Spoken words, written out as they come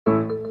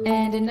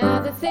and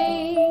another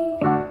thing,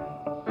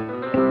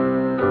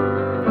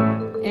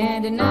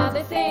 and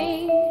another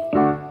thing,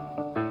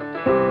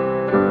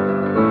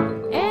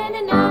 and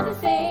another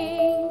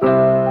thing,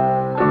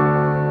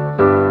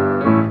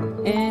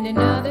 and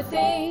another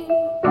thing.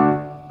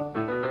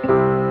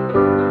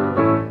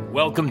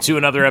 Welcome to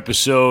another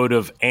episode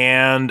of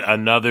And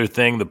Another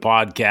Thing, the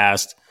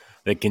podcast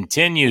that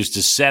continues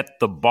to set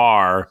the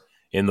bar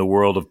in the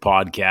world of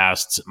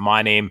podcasts.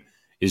 My name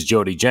is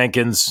Jodie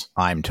Jenkins.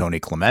 I'm Tony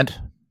Clement.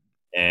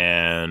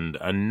 And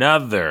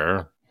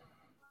another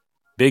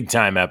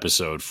big-time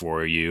episode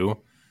for you.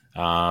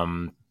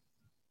 Tony,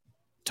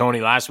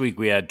 last week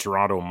we had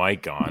Toronto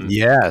Mike on.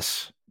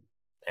 Yes.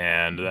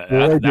 And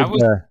that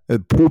was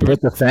poop hit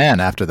the fan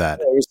after that.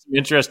 There was some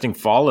interesting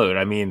fallout.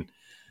 I mean,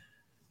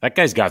 that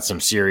guy's got some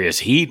serious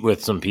heat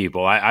with some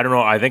people. I don't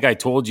know. I think I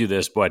told you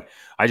this, but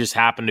I just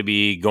happened to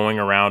be going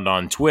around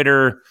on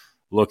Twitter,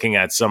 looking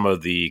at some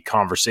of the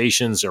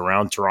conversations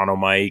around Toronto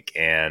Mike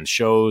and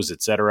shows,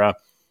 etc.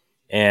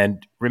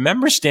 And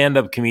remember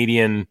stand-up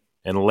comedian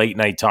and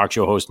late-night talk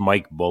show host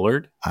Mike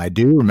Bullard? I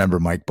do remember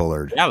Mike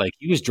Bullard. Yeah, like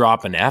he was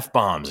dropping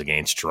F-bombs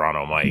against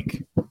Toronto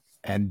Mike.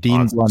 And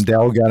Dean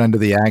Blundell got into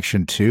the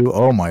action too.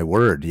 Oh, my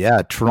word.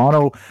 Yeah,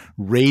 Toronto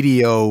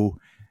radio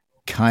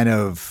kind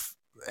of...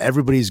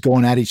 everybody's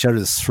going at each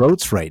other's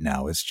throats right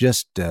now. It's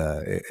just,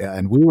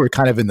 and we were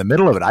kind of in the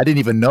middle of it. I didn't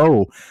even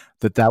know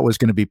that was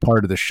going to be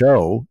part of the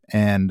show.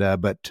 And,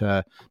 but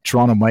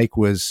Toronto Mike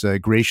was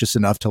gracious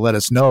enough to let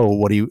us know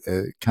what he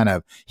kind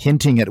of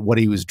hinting at what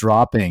he was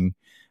dropping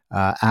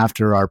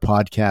after our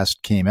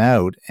podcast came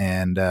out.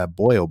 And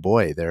boy, oh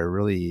boy,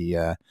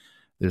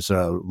 there's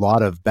a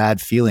lot of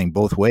bad feeling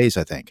both ways,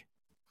 I think.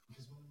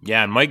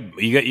 Yeah. And Mike,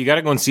 you got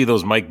to go and see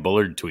those Mike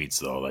Bullard tweets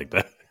though. Like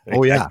that.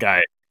 Oh yeah. That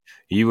guy.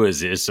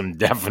 There's some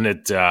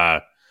definite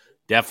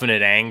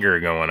anger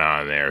going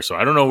on there. So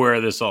I don't know where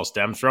this all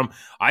stems from.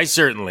 I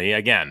certainly,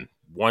 again,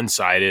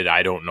 one-sided.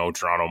 I don't know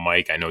Toronto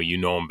Mike. I know you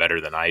know him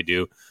better than I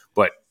do.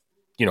 But,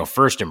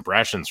 first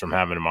impressions from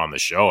having him on the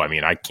show, I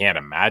mean, I can't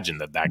imagine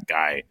that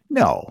guy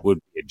would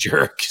be a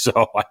jerk.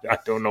 So I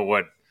don't know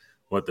what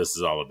this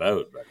is all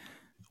about. But.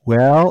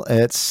 Well,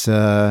 it's,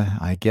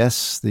 I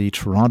guess, the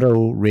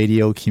Toronto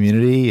radio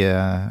community.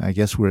 I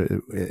guess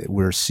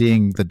we're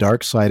seeing the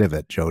dark side of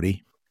it,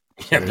 Jody.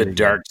 Yeah, the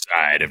dark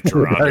side of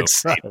Toronto.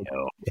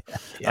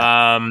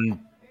 Yeah.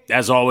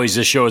 As always,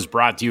 this show is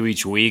brought to you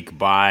each week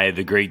by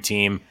the great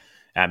team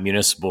at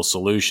Municipal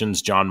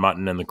Solutions. John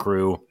Mutton and the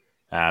crew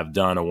have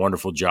done a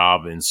wonderful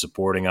job in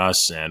supporting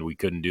us, and we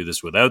couldn't do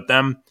this without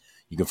them.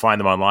 You can find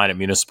them online at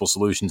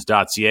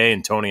municipalsolutions.ca.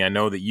 And Tony, I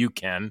know that you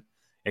can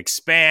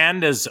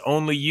expand, as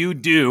only you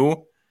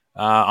do,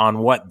 on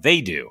what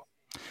they do.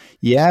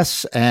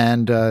 Yes,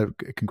 and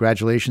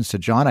congratulations to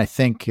John. I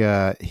think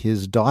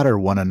his daughter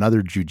won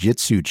another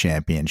jiu-jitsu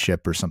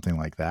championship or something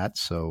like that,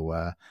 so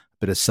a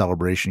bit of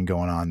celebration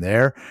going on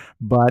there.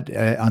 But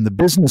on the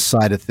business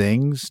side of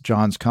things,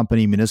 John's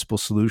company, Municipal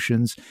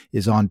Solutions,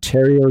 is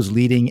Ontario's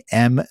leading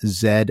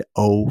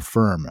MZO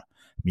firm,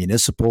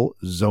 Municipal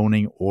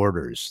Zoning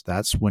Orders.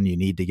 That's when you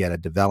need to get a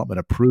development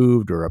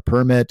approved or a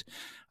permit,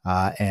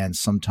 and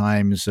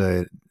sometimes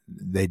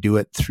they do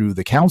it through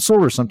the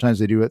council, or sometimes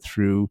they do it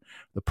through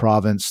the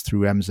province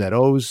through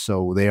MZOs.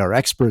 So they are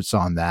experts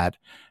on that.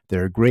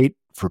 They're great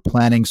for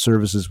planning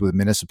services with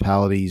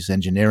municipalities,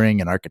 engineering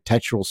and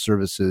architectural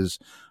services,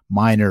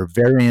 minor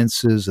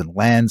variances and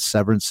land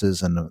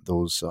severances, and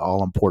those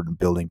all important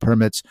building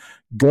permits.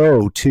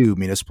 Go to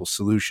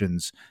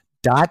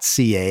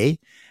municipalsolutions.ca.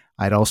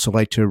 I'd also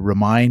like to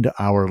remind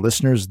our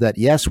listeners that,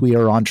 yes, we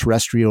are on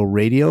terrestrial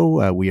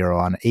radio. We are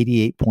on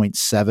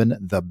 88.7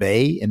 The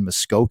Bay in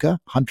Muskoka,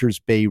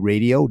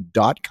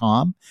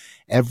 huntersbayradio.com.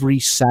 Every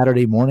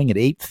Saturday morning at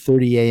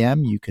 8:30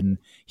 a.m., you can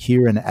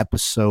hear an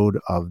episode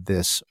of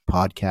this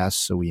podcast.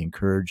 So we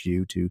encourage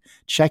you to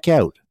check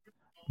out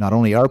not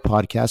only our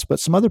podcast, but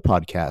some other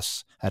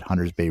podcasts at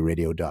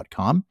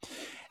huntersbayradio.com.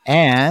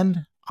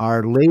 And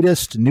our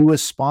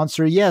newest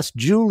sponsor, yes,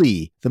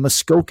 Julie, the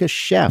Muskoka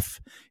chef,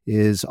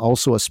 is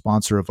also a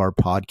sponsor of our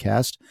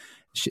podcast.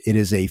 It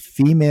is a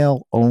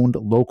female-owned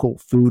local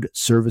food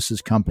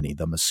services company.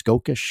 The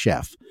Muskoka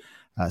Chef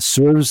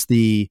serves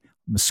the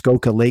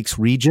Muskoka Lakes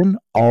region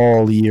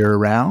all year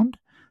round.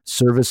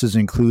 Services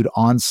include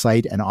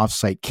on-site and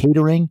off-site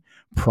catering,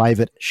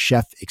 private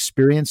chef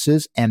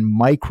experiences, and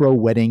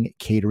micro-wedding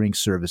catering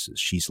services.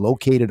 She's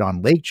located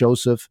on Lake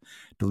Joseph,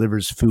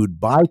 delivers food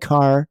by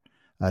car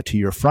to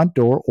your front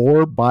door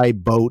or by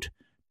boat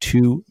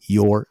to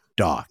your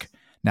dock.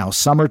 Now,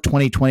 summer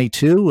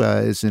 2022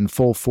 is in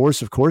full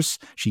force, of course.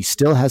 She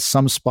still has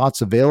some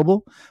spots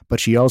available, but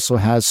she also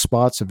has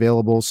spots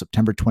available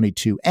September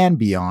 22 and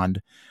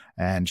beyond.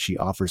 And she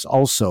offers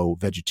also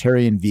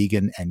vegetarian,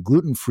 vegan, and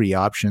gluten-free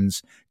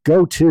options.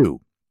 Go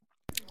to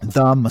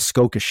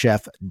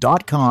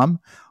themuskokachef.com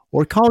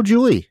or call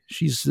Julie.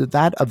 She's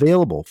that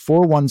available,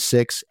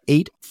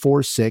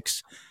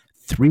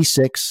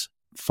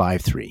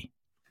 416-846-3653.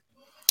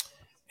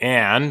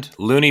 And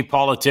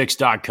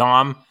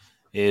loonypolitics.com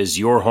is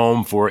your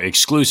home for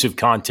exclusive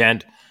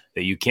content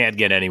that you can't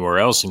get anywhere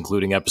else,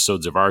 including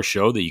episodes of our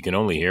show that you can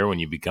only hear when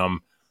you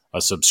become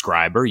a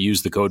subscriber.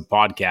 Use the code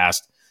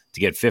podcast to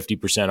get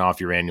 50%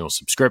 off your annual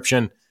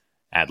subscription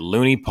at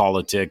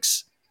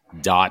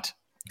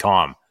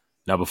looneypolitics.com.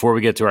 Now, before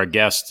we get to our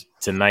guest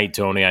tonight,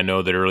 Tony, I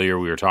know that earlier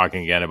we were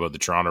talking again about the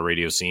Toronto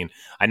radio scene.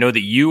 I know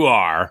that you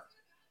are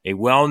a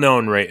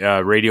well-known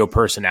radio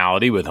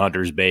personality with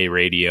Hunters Bay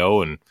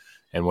Radio and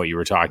what you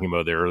were talking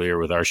about there earlier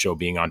with our show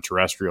being on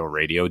terrestrial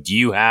radio. Do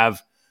you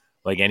have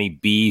like any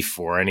beef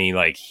or any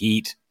like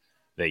heat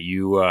that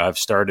you have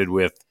started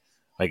with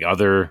like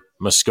other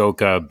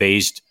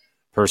Muskoka-based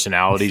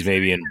personalities,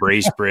 maybe in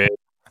Bracebridge,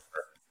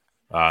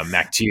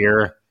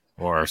 MacTier,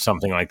 or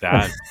something like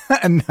that?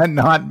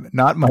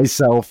 Not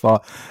myself.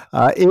 But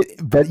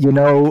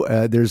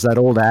there's that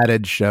old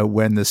adage: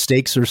 when the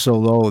stakes are so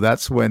low,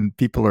 that's when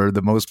people are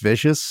the most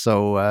vicious.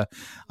 So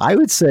I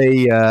would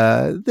say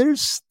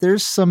there's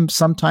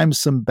sometimes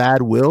some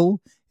bad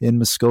will in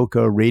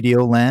Muskoka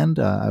radio land.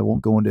 I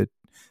won't go into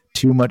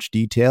too much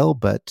detail,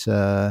 but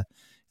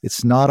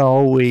it's not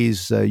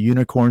always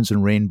unicorns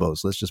and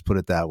rainbows. Let's just put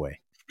it that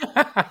way.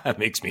 That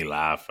makes me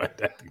laugh.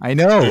 I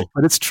know,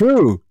 but it's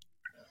true.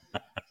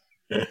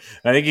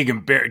 I think you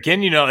can you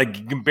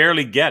can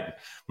barely get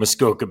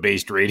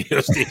Muskoka-based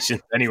radio stations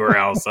anywhere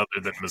else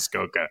other than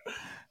Muskoka.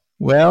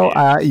 Well,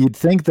 you'd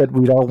think that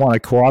we'd all want to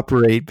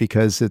cooperate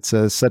because it's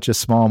such a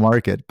small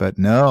market, but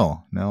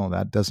no,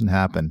 that doesn't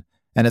happen.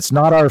 And it's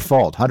not our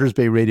fault. Hunters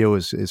Bay Radio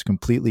is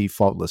completely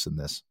faultless in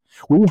this.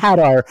 We had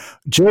our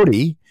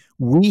Jodie.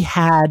 We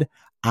had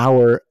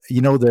our,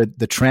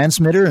 the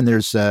transmitter, and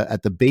there's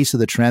at the base of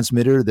the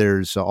transmitter,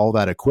 there's all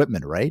that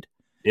equipment, right?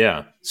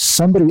 Yeah.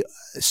 Somebody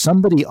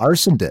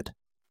arsoned it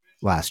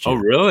last year. Oh,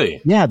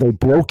 really? Yeah, they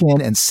broke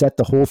in and set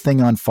the whole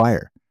thing on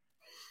fire.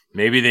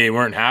 Maybe they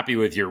weren't happy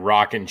with your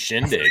rockin'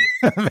 shindig.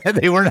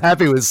 They weren't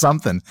happy with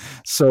something.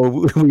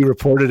 So we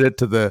reported it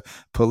to the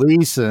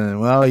police,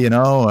 and well,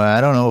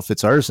 I don't know if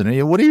it's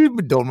arson. What do you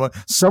don't?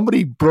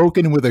 Somebody broke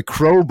in with a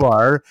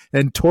crowbar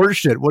and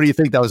torched it. What do you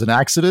think? That was an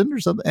accident or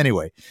something?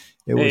 Anyway,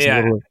 it was.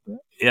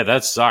 Yeah,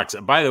 that sucks.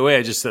 By the way,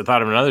 I just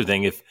thought of another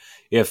thing.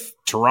 If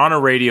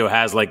Toronto radio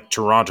has like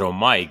Toronto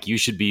Mike, you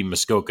should be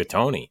Muskoka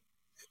Tony.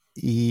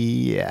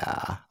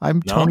 Yeah,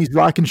 I'm Tony's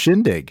rockin'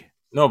 shindig.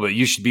 No, but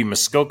you should be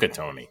Muskoka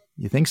Tony.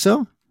 You think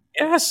so?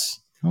 Yes.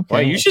 Okay.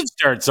 Well, you should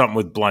start something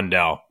with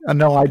Blundell.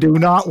 No, I do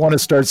not want to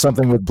start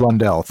something with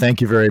Blundell.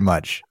 Thank you very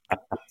much.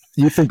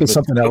 You think of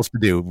something else to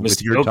do with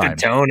your time.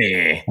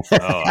 Tony.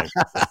 Oh,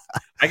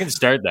 I can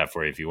start that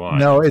for you if you want.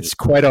 No, it's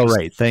quite all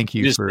right. Thank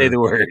you. Just say the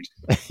word.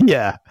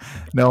 Yeah.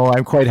 No,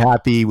 I'm quite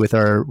happy with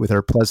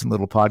our pleasant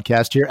little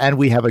podcast here. And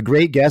we have a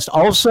great guest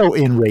also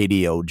in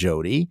radio,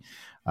 Jodie.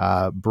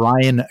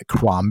 Brian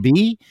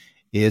Crombie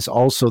is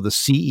also the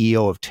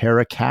CEO of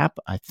TerraCap.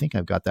 I think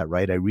I've got that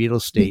right. A real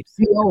estate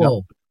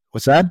COO.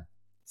 What's that?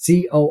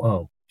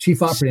 COO, Chief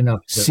Operating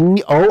Officer.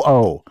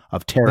 COO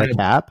of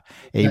TerraCap,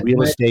 a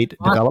real estate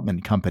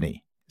development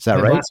company. Is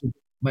that right?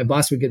 My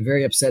boss would get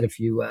very upset if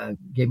you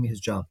gave me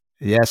his job.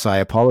 Yes, I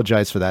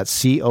apologize for that.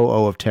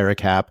 COO of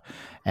TerraCap.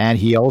 And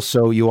you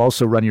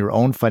also run your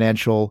own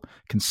financial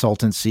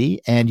consultancy,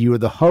 and you are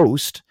the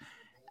host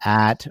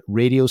at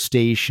radio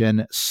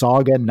station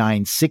Saga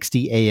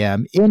 960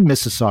 AM in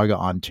Mississauga,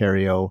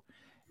 Ontario.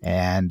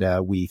 And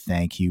we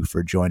thank you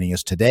for joining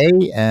us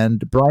today.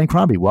 And Brian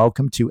Crombie,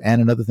 welcome to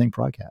And Another Thing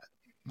podcast.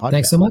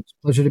 Thanks so much.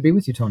 Pleasure to be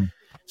with you, Tony.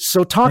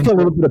 So talk a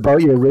little bit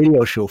about your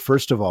radio show.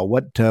 First of all,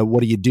 what do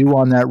you do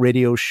on that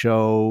radio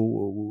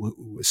show?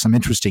 Some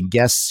interesting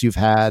guests you've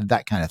had,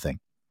 that kind of thing.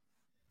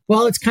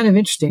 Well, it's kind of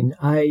interesting.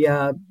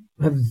 I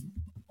have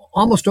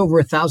almost over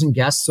 1,000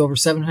 guests, over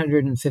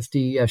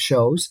 750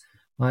 shows.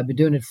 I've been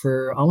doing it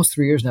for almost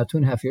 3 years now,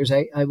 2.5 years.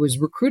 I was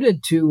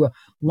recruited to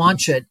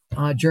launch it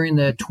during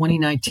the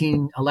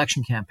 2019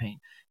 election campaign.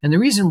 And the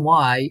reason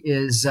why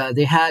is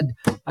they had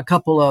a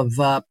couple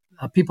of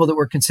people that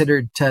were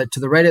considered to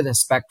the right of the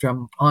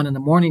spectrum on in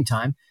the morning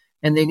time.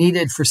 And they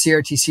needed, for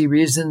CRTC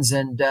reasons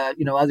and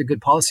other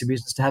good policy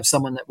reasons, to have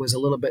someone that was a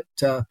little bit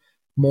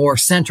more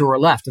center or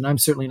left. And I'm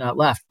certainly not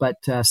left, but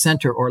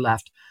center or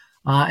left.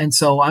 And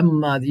so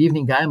I'm the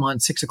evening guy. I'm on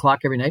 6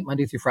 o'clock every night,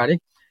 Monday through Friday.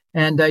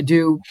 And I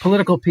do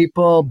political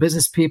people,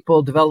 business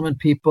people, development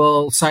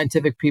people,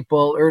 scientific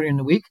people earlier in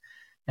the week.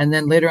 And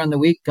then later on the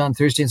week, on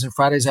Thursdays and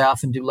Fridays, I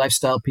often do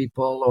lifestyle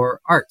people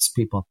or arts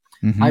people.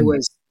 Mm-hmm. I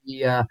was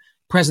the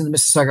president of the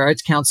Mississauga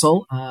Arts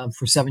Council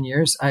for 7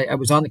 years. I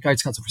was on the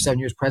Arts Council for 7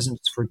 years,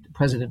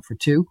 president for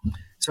 2.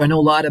 So I know a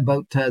lot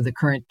about the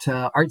current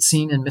art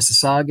scene in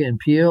Mississauga and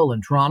Peel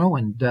and Toronto,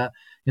 and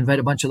invite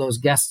a bunch of those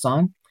guests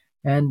on.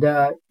 And,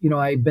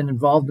 I've been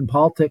involved in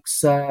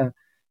politics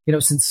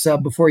since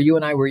before you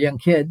and I were young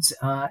kids,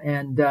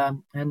 and I've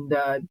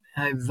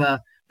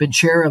been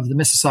chair of the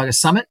Mississauga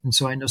Summit, and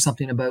so I know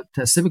something about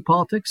civic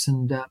politics,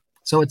 and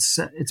so it's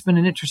been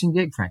an interesting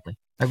gig, frankly.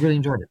 I've really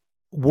enjoyed it.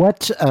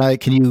 What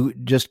can you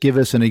just give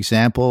us an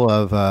example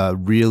of a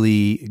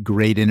really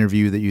great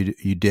interview that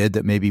you did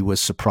that maybe was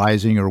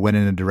surprising or went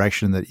in a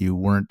direction that you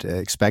weren't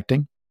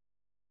expecting?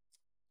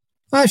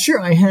 Sure.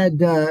 I had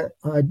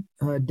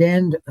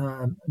Dan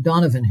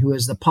Donovan, who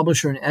is the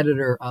publisher and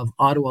editor of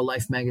Ottawa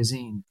Life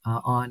magazine,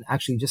 on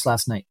actually just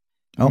last night.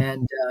 Oh.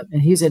 And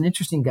he's an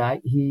interesting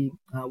guy. He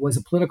was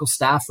a political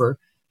staffer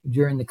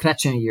during the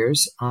Chrétien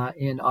years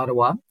in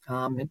Ottawa.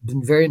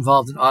 Been very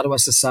involved in Ottawa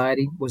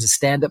society, was a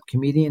stand-up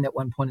comedian at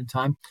one point in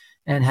time,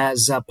 and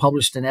has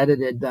published and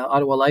edited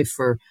Ottawa Life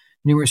for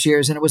numerous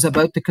years. And it was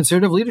about the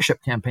Conservative leadership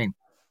campaign.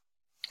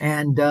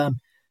 And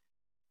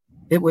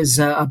it was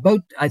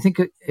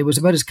it was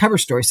about his cover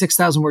story,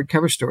 6,000-word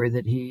cover story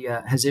that he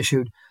has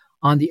issued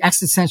on the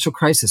existential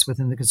crisis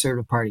within the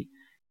Conservative Party.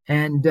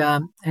 And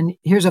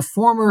here's a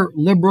former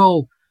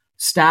Liberal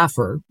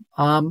staffer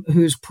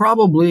who's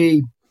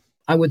probably,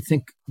 I would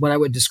think, what I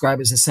would describe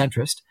as a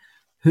centrist,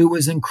 who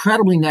was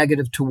incredibly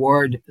negative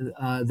toward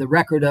the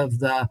record of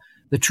the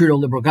Trudeau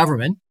Liberal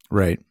government.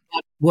 Right.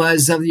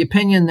 Was of the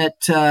opinion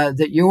that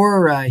that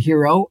your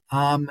hero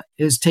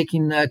is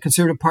taking the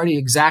Conservative Party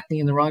exactly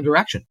in the wrong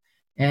direction,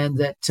 and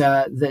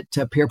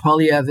that Pierre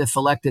Poilievre, if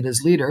elected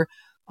as leader,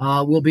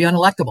 will be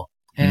unelectable,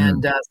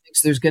 and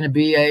thinks there's going to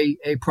be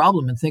a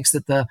problem, and thinks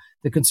that the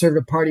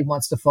Conservative Party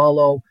wants to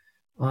follow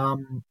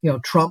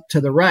Trump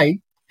to the right,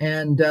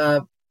 and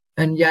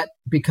yet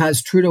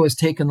because Trudeau has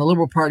taken the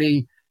Liberal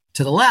Party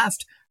to the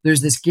left,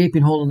 there's this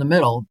gaping hole in the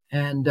middle,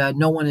 and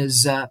no one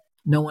is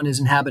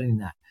inhabiting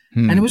that.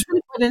 And it was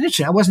really quite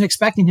interesting. I wasn't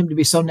expecting him to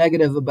be so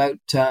negative about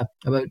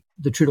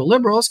the Trudeau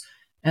Liberals,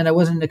 and I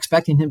wasn't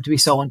expecting him to be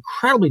so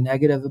incredibly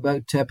negative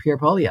about Pierre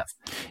Poilievre.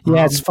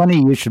 Yeah, it's funny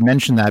you should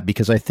mention that,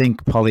 because I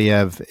think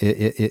Poilievre,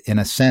 in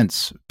a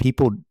sense,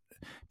 people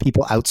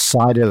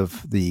outside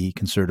of the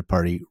Conservative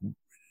Party,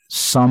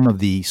 some of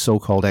the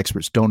so-called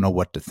experts don't know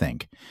what to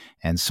think,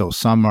 and so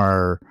some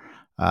are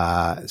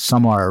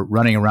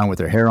running around with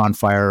their hair on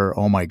fire.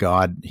 Oh my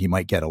God, he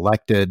might get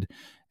elected.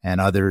 And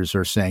others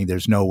are saying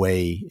there's no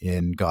way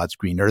in God's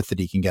green earth that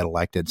he can get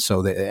elected.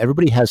 So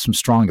everybody has some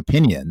strong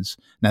opinions.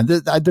 Now,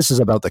 this is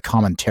about the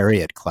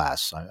commentariat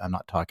class. I'm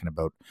not talking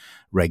about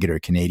regular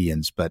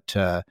Canadians, but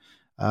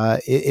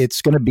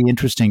it's going to be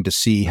interesting to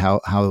see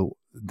how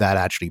that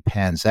actually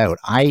pans out.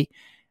 I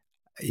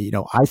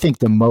think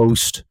the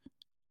most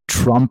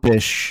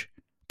Trumpish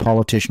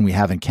politician we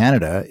have in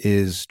Canada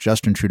is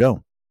Justin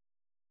Trudeau.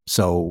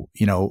 So,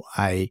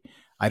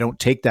 I don't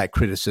take that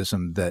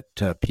criticism that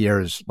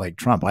Pierre is like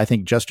Trump. I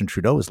think Justin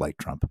Trudeau is like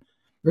Trump.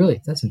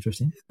 Really? That's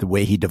interesting. The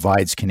way he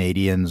divides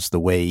Canadians, the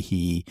way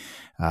he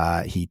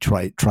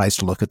tries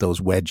to look at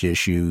those wedge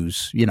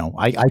issues.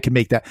 I can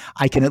make that.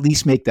 I can at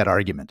least make that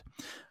argument.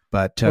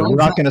 But we're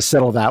not going to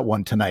settle that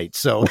one tonight.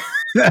 So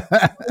he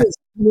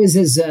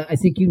was, I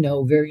think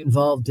very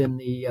involved in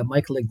the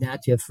Michael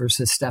Ignatieff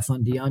versus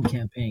Stéphane Dion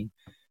campaign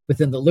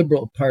within the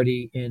Liberal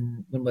Party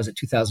in, when was it,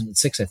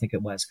 2006, I think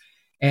it was.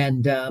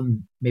 And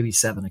maybe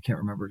 7, I can't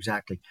remember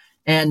exactly.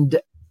 And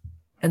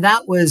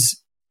that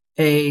was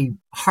a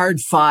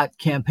hard-fought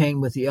campaign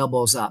with the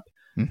elbows up.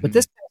 Mm-hmm. But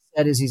this guy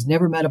said is he's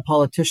never met a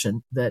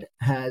politician that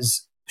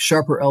has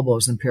sharper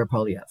elbows than Pierre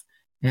Poilievre.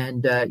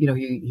 And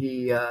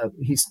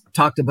he's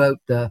talked about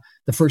the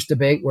first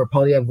debate where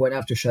Poilievre went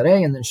after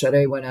Charest, and then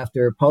Charest went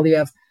after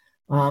Poilievre.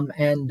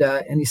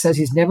 And he says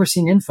he's never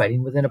seen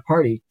infighting within a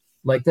party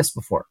like this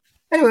before.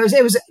 Anyway,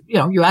 it was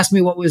you asked me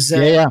what was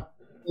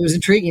it was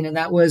intriguing, and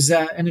that was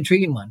an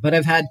intriguing one. But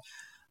I've had,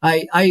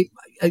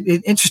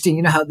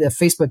 interesting, how the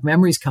Facebook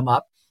memories come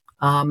up.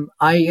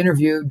 I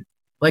interviewed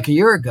like a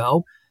year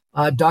ago,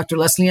 Dr.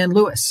 Leslie Ann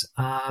Lewis,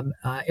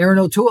 Aaron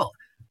O'Toole.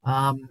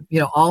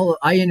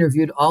 I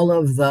interviewed all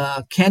of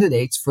the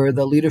candidates for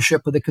the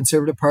leadership of the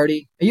Conservative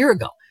Party a year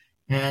ago,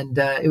 and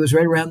it was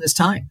right around this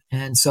time.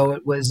 And so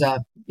it was,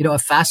 a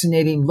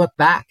fascinating look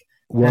back.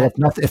 Well,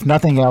 if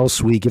nothing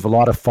else, we give a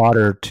lot of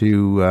fodder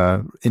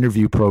to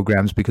interview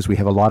programs because we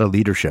have a lot of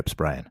leaderships,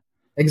 Brian.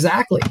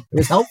 Exactly. It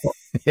was helpful.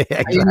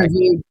 Exactly. I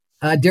interviewed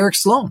Derek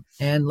Sloan,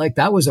 and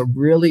that was a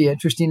really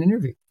interesting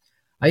interview.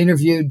 I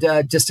interviewed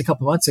just a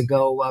couple months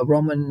ago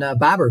Roman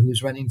Baber,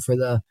 who's running for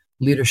the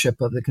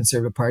leadership of the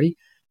Conservative Party,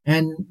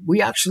 and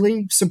we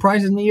actually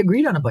surprisingly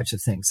agreed on a bunch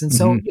of things. And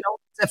so,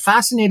 it's a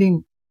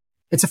fascinating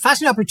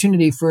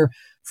opportunity for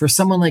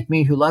someone like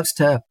me who loves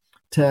to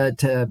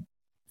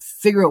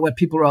figure out what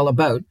people are all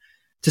about,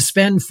 to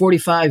spend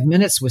 45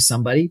 minutes with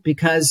somebody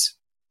because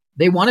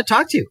they want to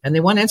talk to you and they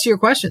want to answer your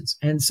questions.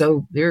 And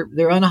so they're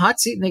on a hot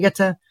seat and they get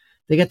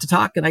to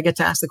talk, and I get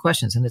to ask the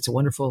questions, and it's a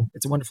wonderful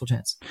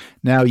chance.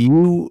 Now,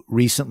 you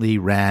recently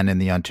ran in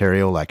the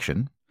Ontario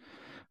election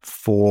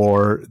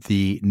for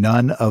the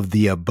None of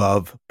the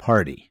Above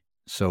party.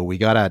 So we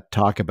got to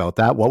talk about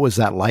that. What was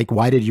that like?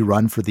 Why did you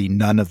run for the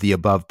None of the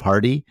Above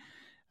party?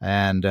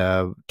 And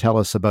tell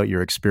us about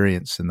your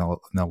experience in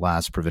the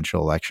last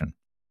provincial election.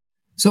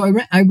 So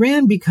I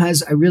ran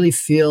because I really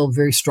feel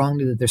very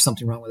strongly that there's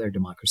something wrong with our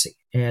democracy,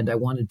 and I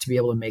wanted to be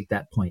able to make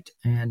that point.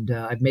 And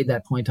I've made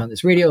that point on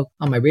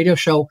my radio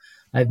show.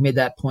 I've made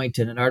that point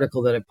in an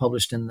article that I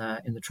published in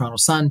the Toronto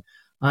Sun,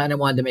 and I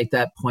wanted to make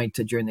that point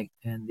during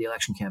the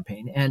election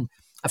campaign. And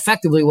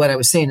effectively, what I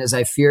was saying is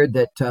I feared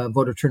that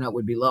voter turnout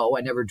would be low.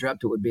 I never dreamt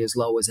it would be as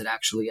low as it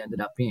actually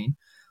ended up being.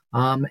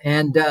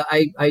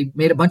 I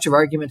made a bunch of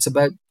arguments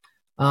about,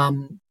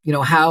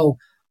 how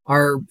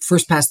our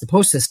first past the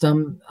post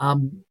system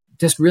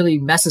just really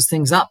messes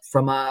things up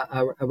from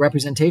a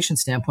representation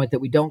standpoint, that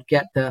we don't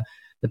get the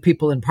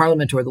people in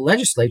Parliament or the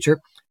legislature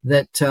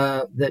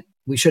that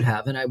we should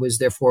have. And I was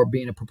therefore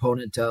being a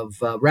proponent of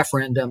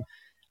referendum,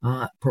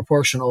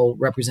 proportional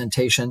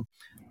representation,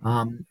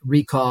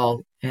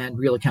 recall, and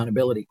real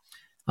accountability.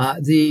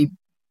 The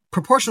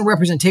proportional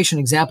representation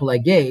example I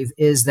gave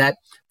is that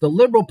the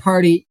Liberal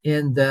Party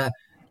in the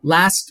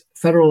last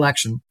federal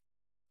election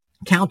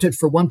counted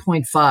for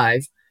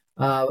 1.5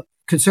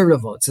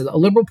 Conservative votes. So a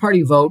Liberal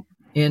Party vote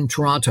in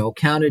Toronto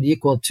counted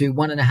equal to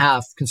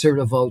 1.5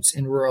 Conservative votes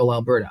in rural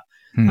Alberta.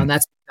 And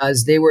that's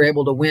because they were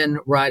able to win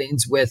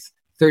ridings with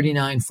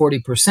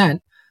 39-40%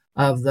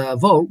 of the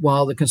vote,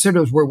 while the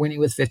Conservatives were winning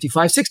with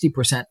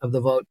 55-60% of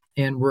the vote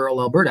in rural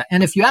Alberta.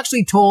 And if you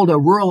actually told a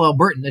rural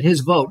Albertan that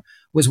his vote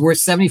was worth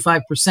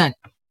 75%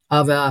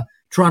 of a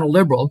Toronto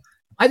Liberal,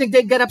 I think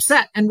they'd get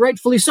upset, and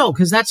rightfully so,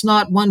 because that's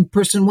not one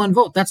person, one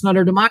vote. That's not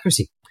our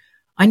democracy.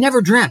 I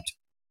never dreamt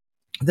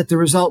that the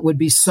result would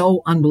be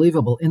so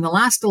unbelievable. In the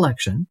last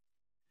election,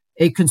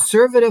 a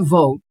Conservative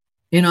vote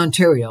in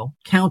Ontario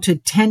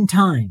counted 10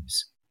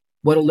 times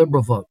what a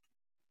Liberal vote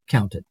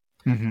counted.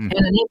 And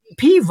an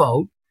NDP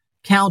vote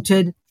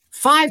counted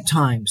 5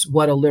 times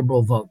what a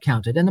Liberal vote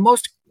counted. And the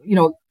most,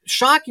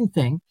 shocking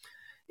thing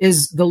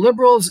is the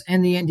Liberals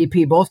and the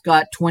NDP both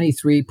got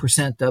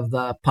 23% of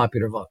the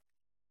popular vote.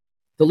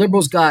 The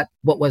Liberals got,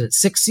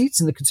 6 seats,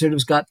 and the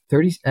Conservatives got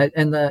 30,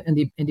 and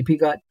the NDP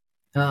got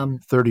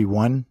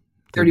 31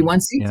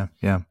 seats.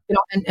 Yeah.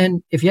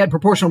 And if you had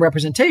proportional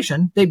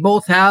representation, they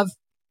both have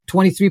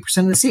 23%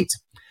 of the seats.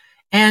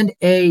 And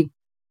a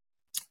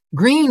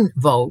Green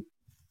vote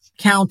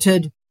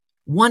counted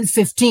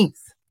 1/15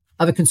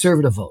 of a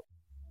Conservative vote.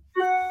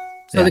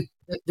 So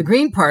the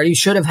Green Party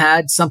should have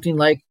had something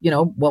like,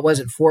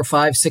 4,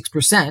 5,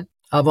 6%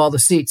 of all the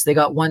seats. They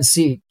got 1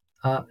 seat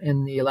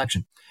in the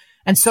election.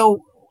 And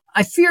so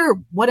I fear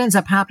what ends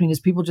up happening is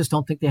people just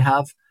don't think they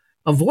have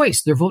a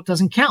voice. Their vote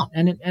doesn't count.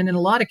 And in a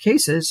lot of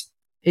cases,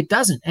 it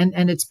doesn't.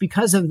 And it's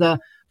because of the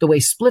way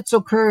splits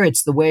occur.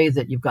 It's the way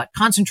that you've got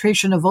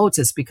concentration of votes.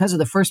 It's because of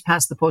the first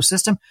past the post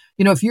system.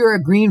 If you're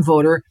a Green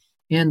voter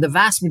in the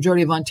vast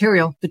majority of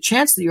Ontario, the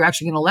chance that you're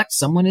actually going to elect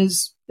someone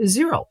is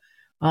zero.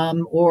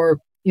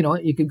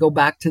 You could go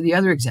back to the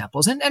other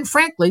examples. And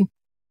frankly,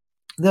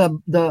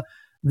 the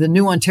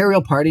new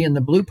Ontario Party and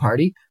the Blue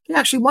Party, they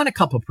actually won a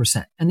couple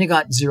percent, and they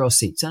got 0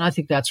 seats. And I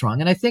think that's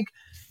wrong. And I think,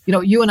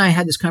 you and I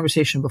had this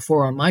conversation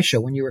before on my show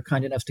when you were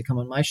kind enough to come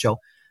on my show.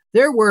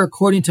 There were,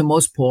 according to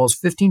most polls,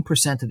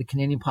 15% of the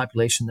Canadian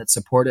population that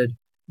supported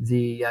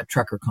the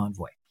trucker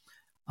convoy.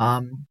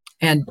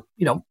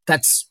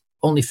 That's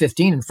only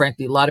 15. And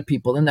frankly, a lot of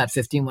people in that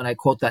 15, when I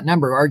quote that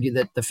number, argue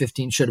that the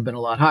 15 should have been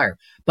a lot higher.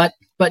 But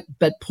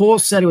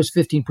polls said it was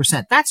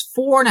 15%. That's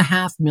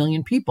 4.5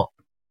 million people.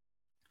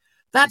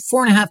 That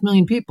 4.5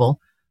 million people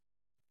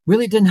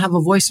really didn't have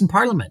a voice in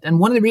Parliament. And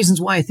one of the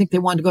reasons why I think they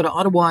wanted to go to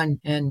Ottawa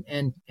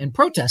and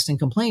protest and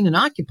complain and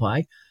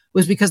occupy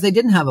was because they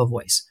didn't have a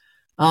voice.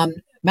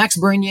 Max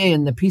Bernier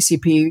and the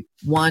PCP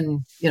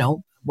won,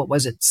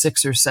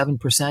 6 or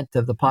 7%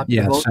 of the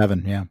popular vote?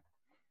 7, yeah.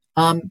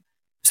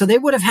 So they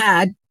would have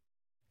had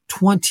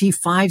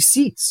 25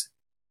 seats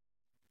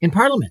in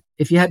Parliament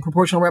if you had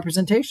proportional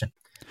representation.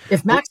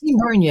 If Maxime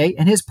Bernier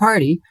and his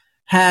party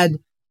had,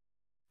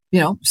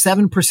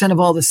 7% of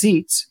all the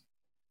seats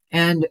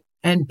and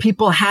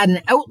people had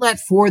an outlet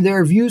for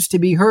their views to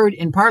be heard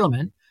in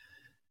Parliament,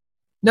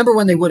 number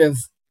one, they would have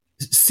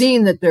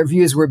seen that their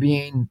views were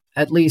being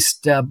at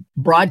least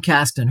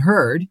broadcast and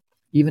heard,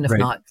 even if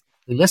not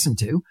listened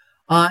to.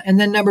 And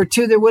then number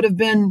two, there would have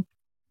been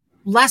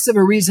less of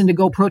a reason to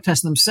go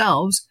protest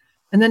themselves.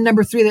 And then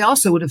number three, they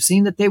also would have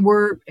seen that they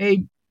were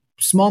a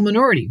small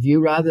minority view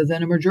rather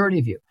than a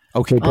majority view.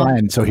 Okay,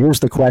 Brian. So here's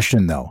the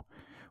question, though.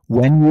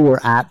 When you were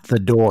at the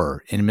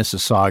door in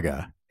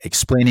Mississauga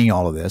explaining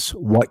all of this,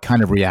 what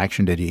kind of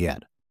reaction did you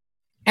get?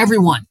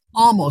 Everyone,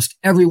 almost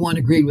everyone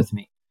agreed with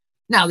me.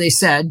 Now, they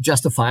said,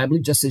 justifiably,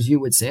 just as you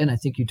would say, and I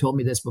think you told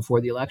me this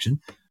before the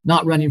election,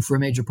 not running for a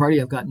major party,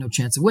 I've got no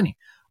chance of winning.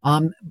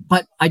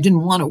 But I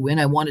didn't want to win.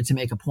 I wanted to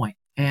make a point.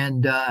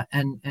 And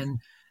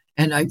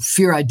I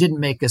fear I didn't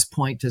make this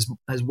point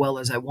as well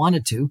as I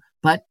wanted to.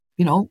 But,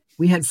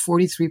 we had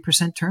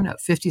 43% turnout.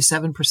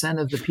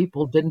 57% of the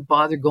people didn't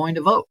bother going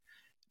to vote.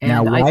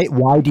 And now,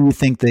 why do you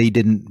think they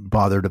didn't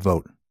bother to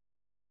vote?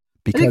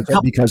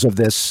 Because of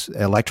this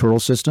electoral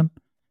system?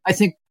 I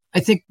think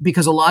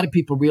because a lot of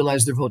people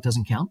realize their vote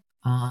doesn't count,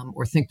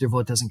 or think their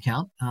vote doesn't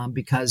count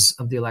because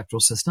of the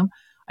electoral system.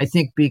 I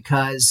think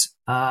because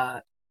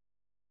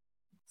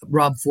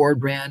Rob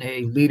Ford ran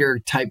a leader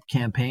type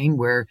campaign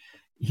where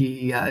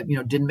he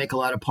didn't make a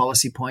lot of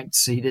policy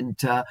points. He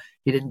didn't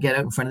get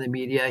out in front of the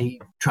media.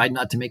 He tried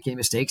not to make any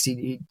mistakes.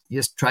 He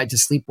just tried to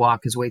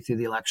sleepwalk his way through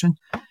the election.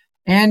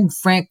 And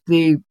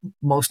frankly,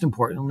 most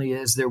importantly,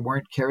 is there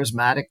weren't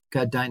charismatic,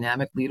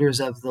 dynamic leaders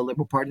of the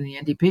Liberal Party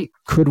and the NDP.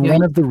 Could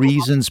one of the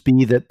reasons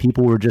be that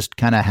people were just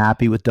kind of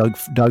happy with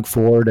Doug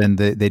Ford, and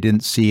they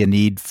didn't see a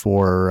need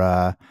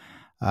for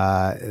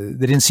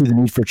they didn't see the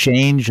need for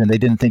change, and they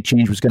didn't think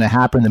change was going to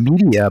happen? The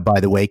media, by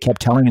the way,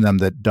 kept telling them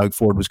that Doug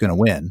Ford was going to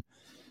win.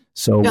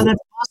 So yeah, that's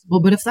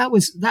possible. But if that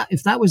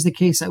was the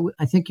case,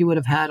 I think you would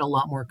have had a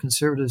lot more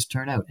conservatives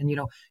turn out. And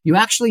you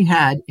actually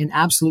had, in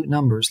absolute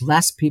numbers,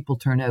 less people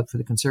turn out for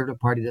the Conservative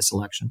Party this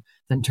election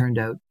than turned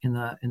out in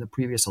the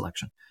previous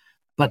election.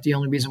 But the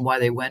only reason why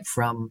they went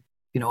from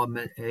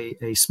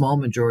a small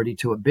majority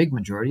to a big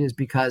majority is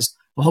because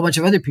a whole bunch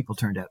of other people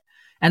turned out.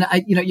 And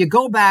you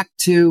go back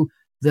to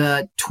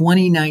the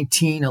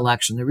 2019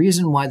 election. The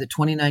reason why the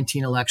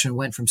 2019 election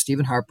went from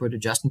Stephen Harper to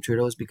Justin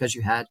Trudeau is because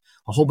you had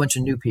a whole bunch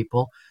of new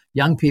people,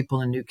 young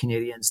people and new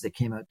Canadians that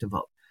came out to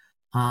vote.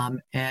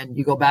 And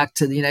you go back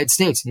to the United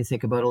States and you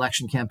think about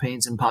election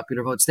campaigns and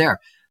popular votes there.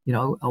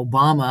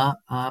 Obama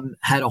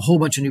had a whole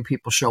bunch of new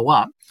people show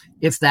up.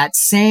 If that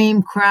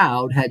same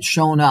crowd had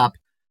shown up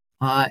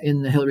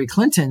in the Hillary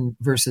Clinton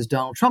versus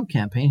Donald Trump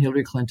campaign,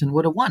 Hillary Clinton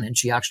would have won. And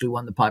she actually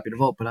won the popular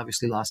vote, but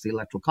obviously lost the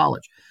Electoral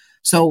College.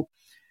 So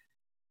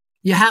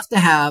you have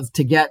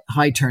to get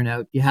high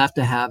turnout, you have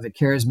to have a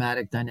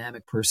charismatic,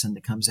 dynamic person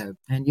that comes out.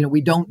 And,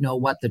 we don't know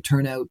what the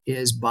turnout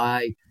is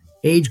by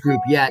age group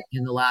yet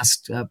in the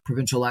last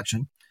provincial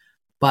election.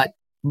 But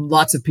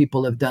lots of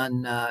people have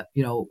done,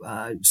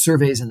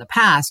 surveys in the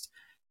past,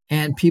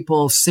 and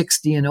people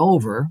 60 and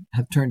over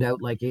have turned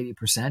out like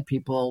 80%.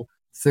 People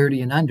 30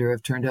 and under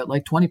have turned out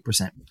like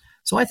 20%.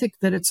 So I think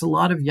that it's a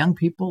lot of young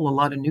people, a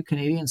lot of new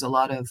Canadians, a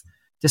lot of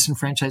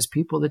disenfranchised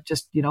people that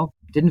just,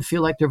 didn't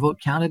feel like their vote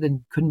counted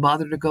and couldn't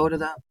bother to go to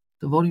the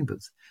voting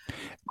booth.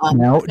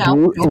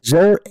 Is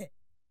there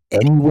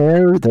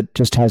anywhere that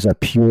just has a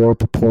pure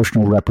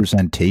proportional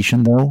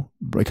representation, though?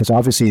 Because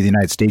obviously the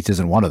United States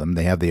isn't one of them.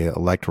 They have the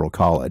Electoral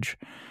College.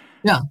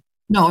 Yeah.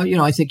 No,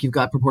 I think you've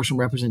got proportional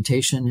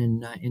representation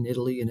in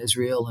Italy and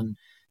Israel, and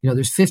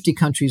there's 50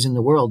 countries in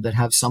the world that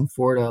have some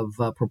sort of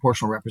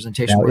proportional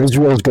representation. Now,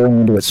 Israel is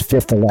going into its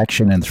fifth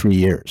election in 3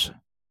 years.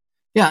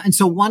 Yeah. And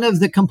so one of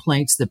the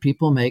complaints that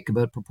people make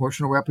about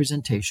proportional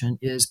representation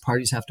is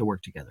parties have to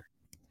work together.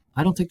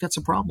 I don't think that's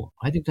a problem.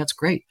 I think that's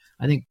great.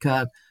 I think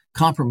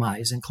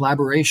compromise and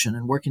collaboration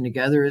and working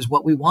together is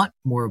what we want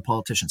more of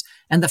politicians.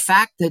 And the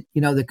fact that,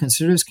 the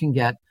Conservatives can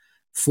get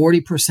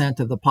 40%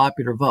 of the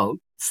popular vote,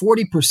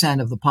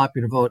 40% of the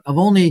popular vote of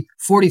only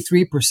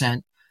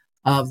 43%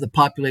 of the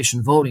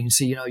population voting.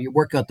 So, you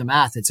work out the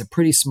math. It's a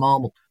pretty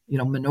small,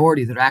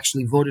 minority that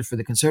actually voted for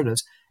the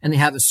Conservatives, and they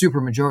have a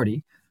super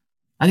majority.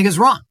 I think it's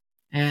wrong.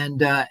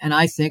 And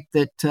I think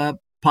that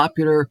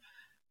popular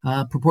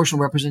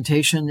proportional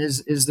representation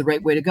is the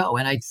right way to go.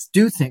 And I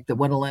do think that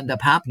what will end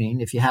up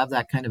happening if you have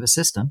that kind of a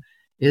system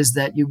is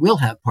that you will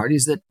have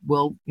parties that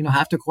will,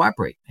 have to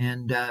cooperate.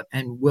 And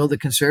will the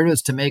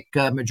Conservatives, to make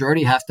a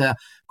majority, have to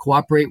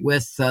cooperate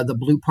with the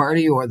Blue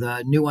Party or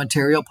the New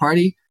Ontario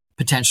Party?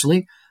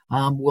 Potentially.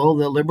 Will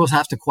the Liberals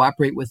have to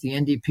cooperate with the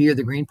NDP or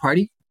the Green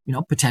Party?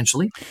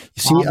 Potentially.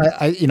 See,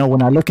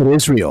 when I look at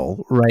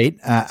Israel, right,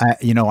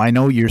 I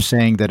know you're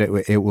saying that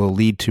it will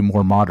lead to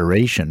more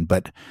moderation,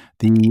 but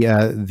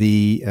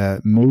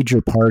the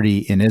major party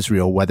in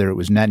Israel, whether it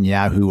was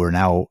Netanyahu or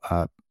now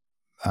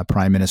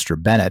Prime Minister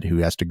Bennett, who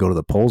has to go to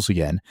the polls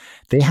again,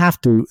 they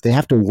have to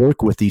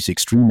work with these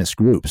extremist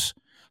groups.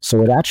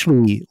 So it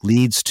actually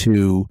leads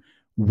to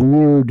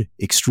weird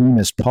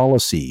extremist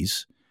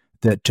policies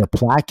that to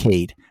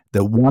placate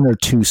the one or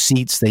two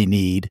seats they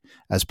need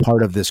as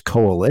part of this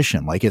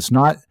coalition. Like it's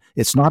not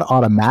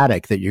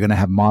automatic that you're going to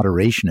have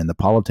moderation in the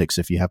politics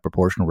if you have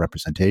proportional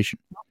representation.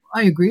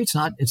 I agree. It's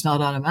not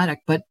automatic,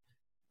 but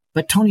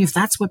Tony, if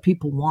that's what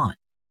people want,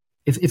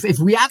 if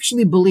we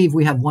actually believe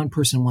we have one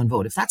person, one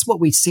vote, if that's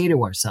what we say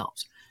to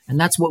ourselves, and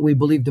that's what we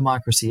believe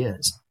democracy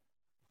is,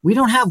 we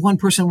don't have one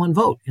person, one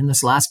vote in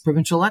this last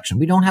provincial election.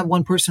 We don't have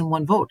one person,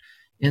 one vote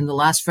in the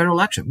last federal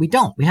election. We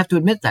don't. We have to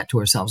admit that to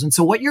ourselves. And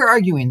so what you're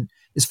arguing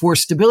is for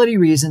stability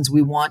reasons,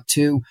 we want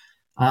to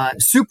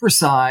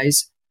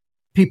supersize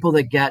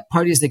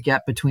parties that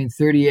get between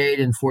 38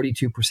 and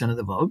 42% of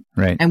the vote.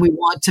 Right. And we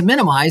want to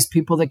minimize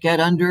people that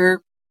get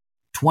under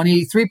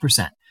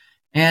 23%.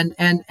 And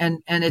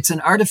it's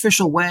an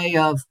artificial way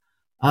of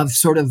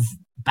sort of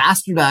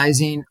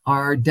bastardizing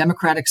our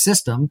democratic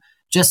system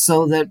just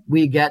so that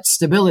we get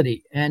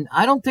stability. And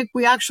I don't think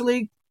we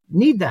actually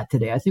need that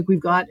today. I think we've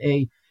got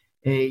a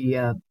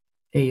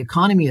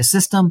economy, a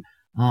system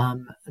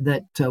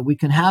that we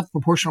can have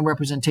proportional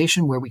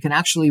representation where we can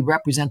actually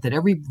represent that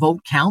every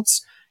vote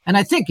counts. And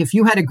I think if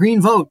you had a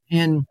Green vote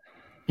in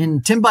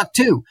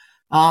Timbuktu,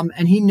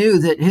 and he knew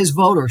that his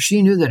vote or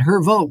she knew that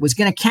her vote was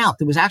going to count,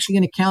 that was actually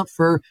going to count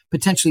for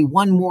potentially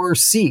one more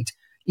seat,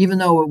 even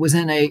though it was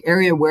in an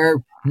area where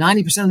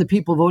 90% of the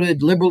people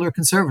voted Liberal or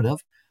Conservative,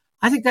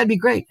 I think that'd be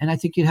great. And I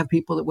think you'd have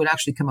people that would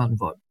actually come out and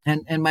vote.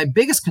 And my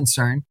biggest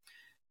concern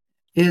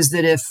is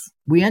that if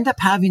we end up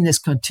having this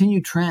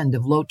continued trend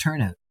of low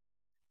turnout,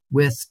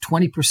 with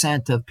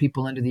 20% of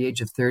people under the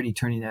age of 30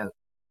 turning out.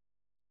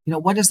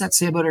 What does that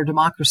say about our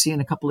democracy in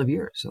a couple of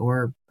years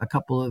or a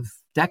couple of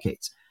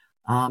decades?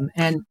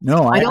 And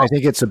no, I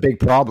think it's a big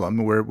problem.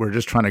 We're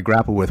just trying to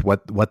grapple with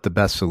what the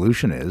best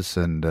solution is,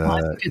 and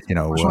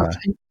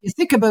you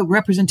think about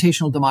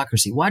representational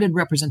democracy. Why did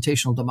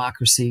representational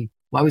democracy?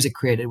 Why was it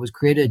created? It was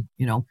created,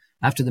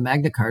 after the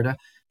Magna Carta,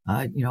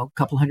 a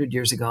couple hundred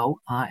years ago.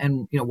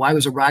 And why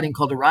was a riding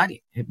called a riding?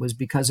 It was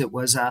because it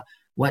was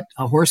what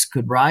a horse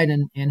could ride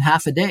in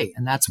half a day,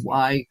 and that's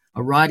why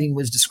a riding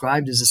was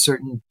described as a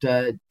certain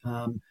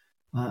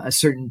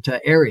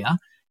area.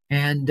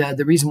 And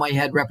the reason why you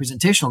had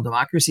representational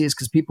democracy is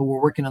because people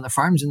were working on the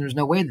farms, and there's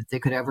no way that they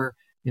could ever,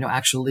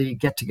 actually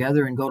get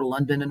together and go to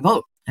London and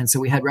vote. And so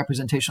we had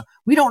representational.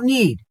 We don't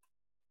need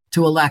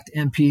to elect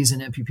MPs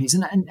and MPPs,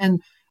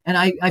 and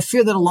I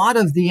fear that a lot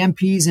of the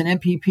MPs and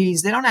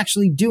MPPs, they don't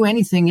actually do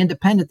anything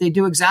independent. They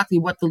do exactly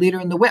what the leader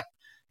and the whip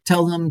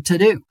tell them to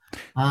do.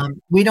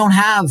 We don't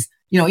have,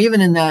 even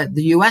in the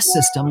U.S.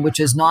 system, which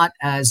is not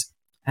as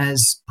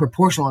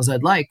proportional as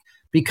I'd like,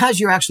 because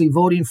you're actually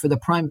voting for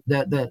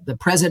the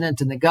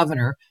president and the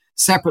governor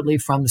separately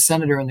from the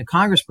senator and the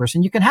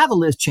congressperson. You can have a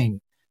Liz Cheney.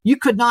 You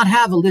could not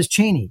have a Liz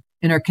Cheney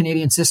in our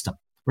Canadian system,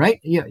 right?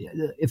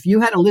 If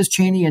you had a Liz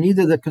Cheney in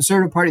either the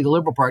Conservative Party or the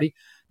Liberal Party,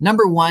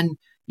 number one,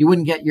 you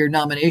wouldn't get your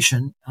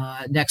nomination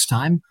next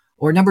time.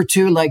 Or number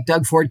two, like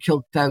Doug Ford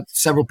kicked out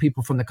several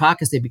people from the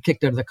caucus, they'd be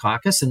kicked out of the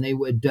caucus, and they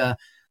would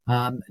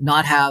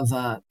not have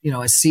a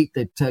seat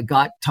that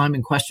got time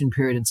and question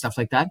period and stuff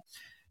like that.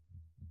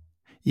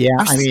 Yeah,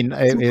 I mean,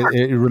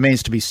 it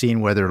remains to be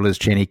seen whether Liz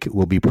Cheney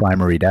will be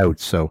primaried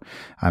out. So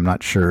I'm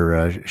not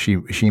sure.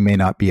 She may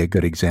not be a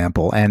good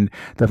example. And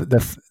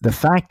the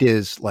fact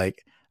is,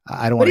 like,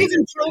 I don't. But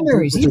even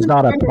primaries, this is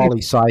not a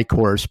poli-sci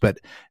course, but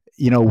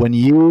when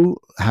you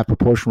have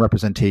proportional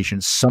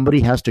representation, somebody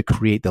has to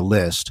create the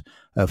list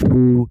of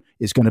who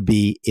is going to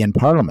be in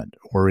Parliament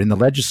or in the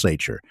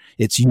legislature.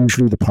 It's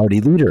usually the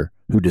party leader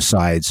who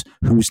decides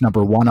who's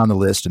number one on the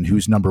list and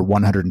who's number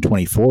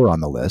 124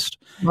 on the list.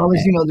 Well,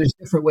 as you know, there's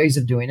different ways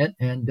of doing it.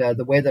 And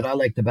the way that I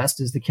like the best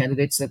is the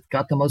candidates that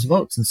got the most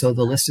votes. And so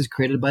the list is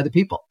created by the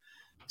people.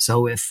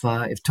 So if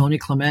Tony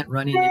Clement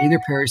running in either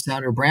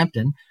Parrystown or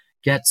Brampton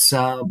gets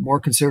more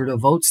conservative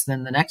votes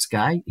than the next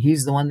guy,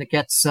 he's the one that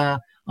gets on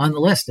the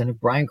list. And if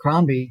Brian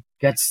Crombie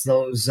gets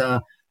those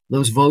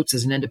votes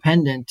as an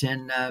independent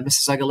in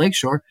Mississauga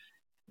Lakeshore,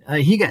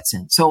 he gets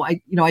in. So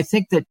I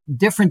think that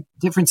different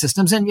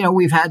systems, and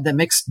we've had the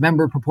mixed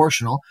member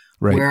proportional,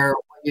 right, where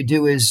what you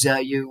do is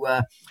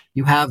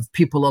you have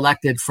people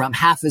elected from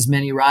half as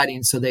many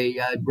ridings, so they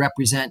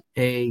represent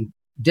a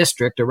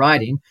district, a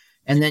riding,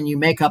 and then you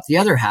make up the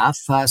other half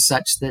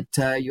such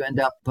that you end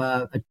up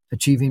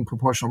achieving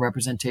proportional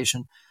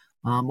representation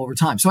over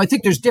time. So I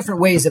think there's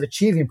different ways of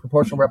achieving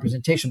proportional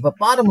representation. But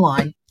bottom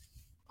line,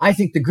 I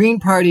think the Green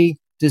Party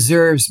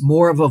deserves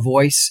more of a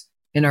voice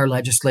in our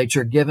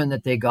legislature, given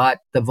that they got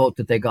the vote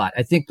that they got.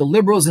 I think the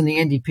Liberals and the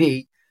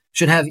NDP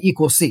should have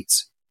equal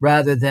seats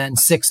rather than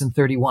 6 and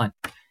 31.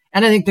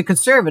 And I think the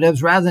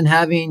Conservatives, rather than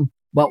having,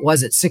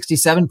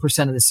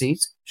 67% of the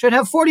seats, should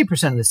have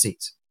 40% of the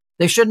seats.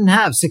 They shouldn't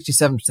have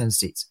 67% of the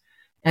seats.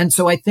 And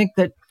so I think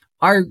that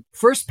our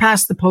first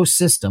past the post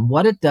system,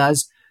 what it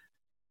does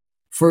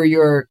for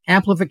your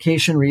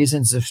amplification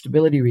reasons, or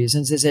stability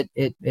reasons, is it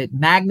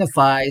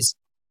magnifies.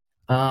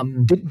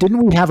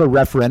 Didn't we have a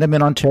referendum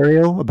in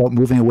Ontario about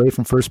moving away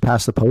from first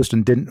past the post,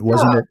 and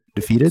wasn't it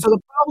defeated? So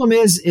the problem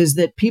is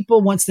that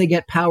people, once they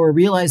get power,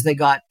 realize they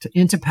got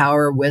into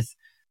power with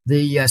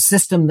the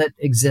system that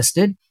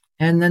existed,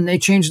 and then they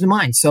changed their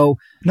mind. So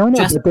but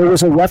there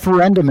was a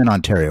referendum in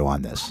Ontario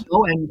on this.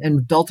 Oh,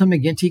 and Dalton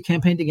McGuinty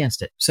campaigned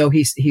against it. So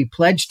he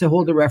pledged to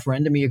hold a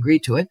referendum. He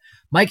agreed to it.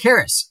 Mike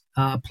Harris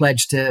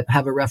pledged to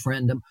have a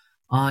referendum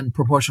on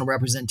proportional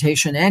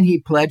representation, and he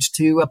pledged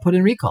to put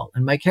in recall.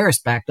 And Mike Harris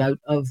backed out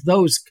of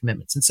those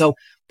commitments. And so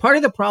part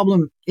of the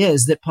problem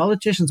is that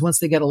politicians, once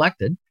they get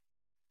elected,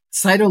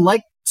 sort of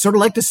like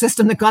the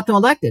system that got them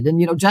elected.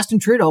 And, Justin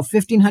Trudeau,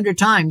 1,500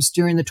 times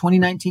during the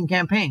 2019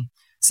 campaign,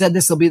 said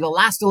this will be the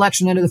last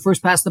election under the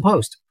first past the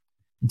post,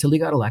 until he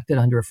got elected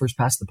under a first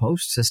past the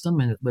post system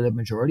and with a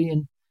majority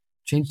and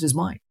changed his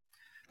mind.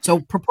 So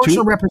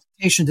proportional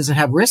representation, does it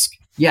have risk?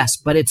 Yes,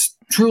 but it's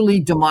truly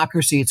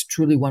democracy. It's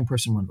truly one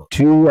person, one vote.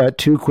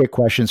 Two quick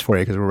questions for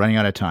you, because we're running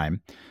out of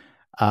time.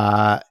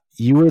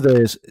 You were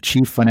the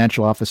chief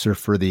financial officer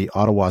for the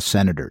Ottawa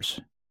Senators.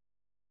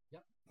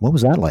 Yep. What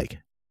was that like?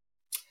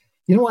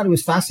 You know what? It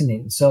was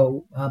fascinating.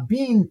 So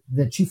being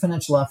the chief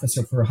financial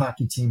officer for a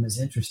hockey team is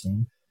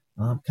interesting,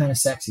 kind of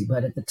sexy.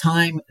 But at the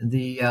time,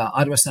 the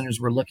Ottawa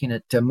Senators were looking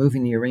at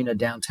moving the arena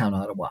downtown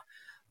Ottawa.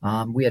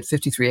 We had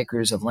 53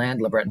 acres of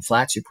land, LeBreton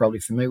Flats. You're probably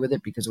familiar with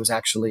it because it was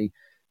actually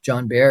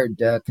John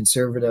Baird,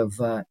 conservative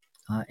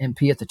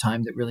MP at the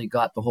time, that really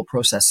got the whole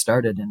process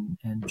started.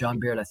 And John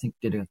Baird, I think,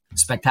 did a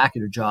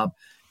spectacular job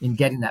in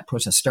getting that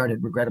process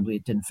started. Regrettably,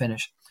 it didn't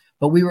finish.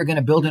 But we were going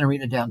to build an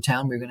arena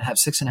downtown. We were going to have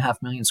 6.5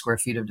 million square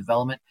feet of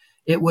development.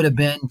 It would have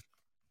been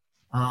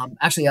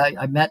Actually,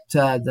 I met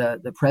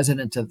the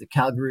president of the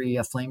Calgary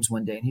Flames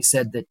one day, and he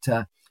said that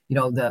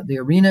the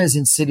arenas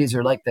in cities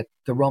are like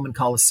the Roman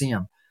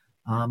Colosseum,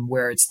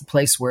 where it's the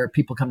place where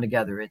people come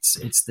together.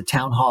 It's the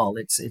town hall.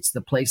 It's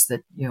the place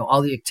that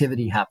all the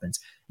activity happens.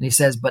 And he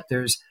says, but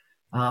there's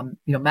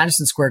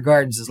Madison Square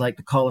Gardens is like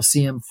the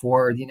Colosseum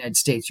for the United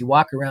States. You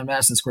walk around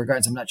Madison Square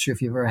Gardens. I'm not sure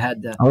if you've ever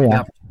had the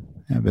opportunity,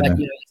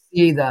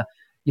 but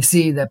you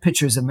see the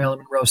pictures of Marilyn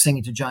Monroe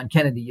singing to John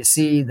Kennedy. You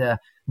see the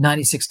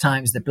 96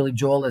 times that Billy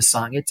Joel has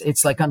sung.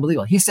 It's like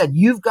unbelievable. He said,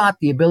 you've got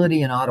the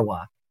ability in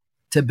Ottawa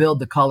to build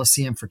the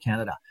Colosseum for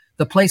Canada,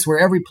 the place where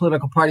every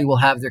political party will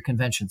have their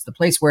conventions, the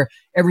place where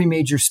every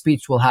major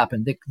speech will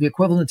happen, the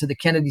equivalent to the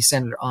Kennedy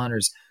Center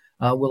honors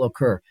will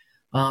occur.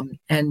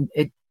 And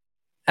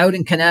out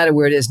in Canada,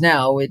 where it is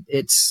now,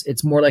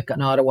 it's more like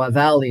an Ottawa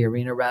Valley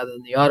arena rather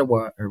than the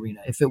Ottawa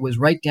arena. If it was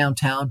right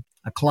downtown,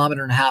 1.5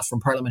 kilometers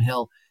from Parliament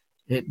Hill,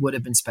 it would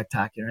have been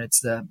spectacular. And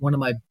it's one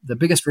of the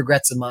biggest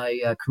regrets of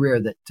my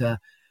career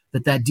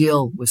that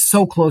deal was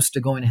so close to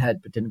going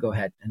ahead, but didn't go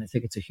ahead. And I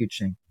think it's a huge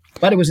shame.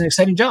 But it was an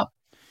exciting job.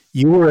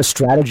 You were a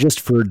strategist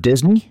for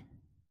Disney?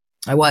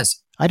 I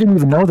was. I didn't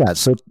even know that.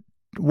 So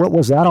what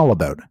was that all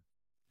about?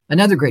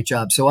 Another great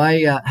job. So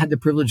I had the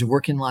privilege of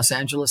working in Los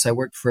Angeles. I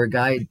worked for a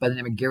guy by the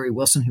name of Gary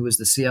Wilson, who was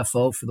the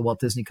CFO for the Walt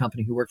Disney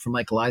Company, who worked for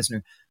Michael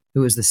Eisner,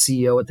 who was the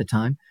CEO at the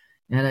time.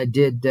 And I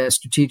did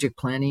strategic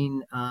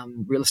planning,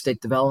 real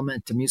estate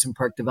development, amusement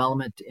park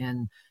development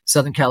in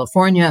Southern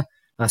California,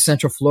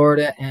 Central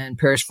Florida, and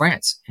Paris,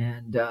 France.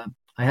 And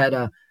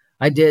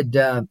I did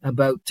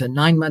about a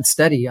 9-month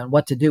study on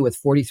what to do with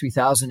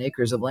 43,000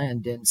 acres of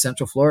land in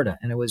Central Florida.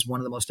 And it was one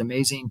of the most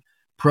amazing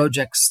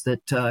projects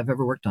that I've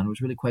ever worked on. It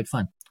was really quite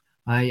fun.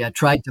 I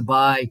tried to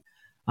buy,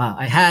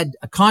 I had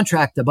a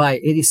contract to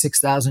buy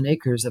 86,000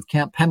 acres of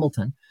Camp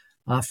Pendleton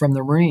from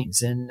the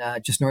Marines in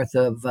just north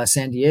of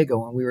San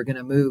Diego. And we were going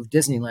to move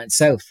Disneyland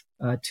south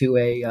to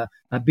a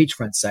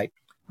beachfront site.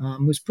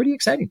 It was pretty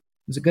exciting.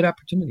 It was a good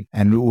opportunity.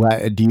 And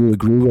do you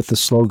agree with the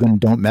slogan,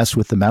 "Don't mess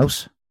with the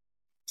mouse"?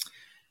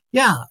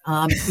 Yeah.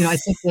 I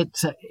think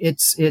that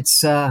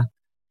its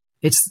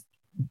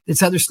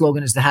other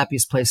slogan is the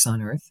happiest place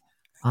on earth.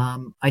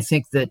 I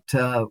think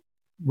that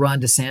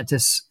Ron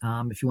DeSantis,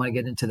 if you want to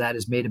get into that,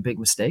 has made a big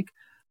mistake.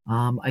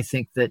 I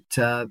think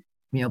that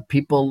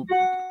people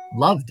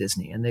love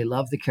Disney and they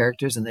love the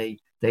characters, and I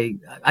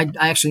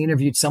actually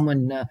interviewed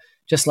someone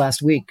just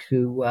last week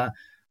who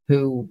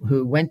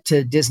went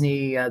to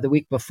Disney the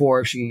week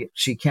before.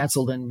 She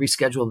canceled and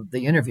rescheduled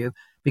the interview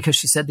because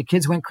she said the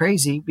kids went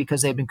crazy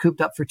because they'd been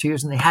cooped up for 2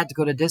 years and they had to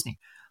go to Disney.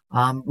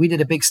 We did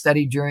a big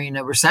study during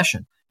a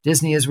recession.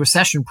 Disney is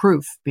recession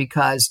proof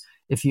because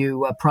if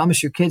you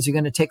promise your kids you're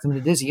going to take them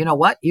to Disney, you know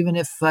what? Even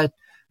if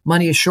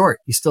money is short,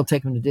 you still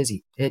take them to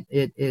Disney. It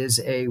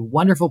is a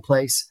wonderful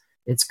place.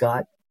 It's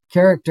got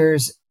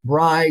characters,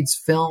 rides,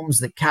 films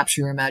that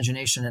capture your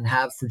imagination and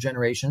have for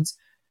generations.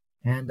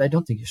 And I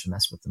don't think you should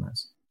mess with the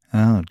mouse.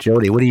 Oh,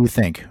 Jodie, what do you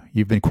think?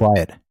 You've been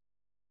quiet.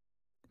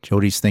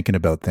 Jodie's thinking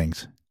about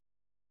things.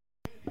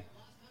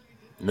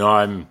 No,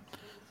 I'm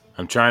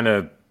trying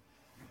to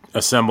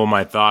assemble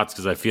my thoughts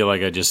because I feel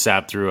like I just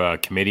sat through a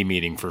committee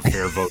meeting for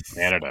Fair Vote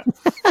Canada.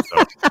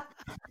 So.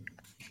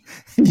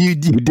 You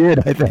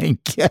did, I think.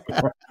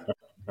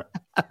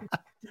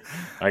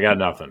 I got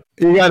nothing.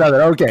 You got nothing.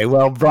 Okay.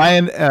 Well,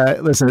 Brian,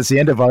 listen, it's the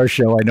end of our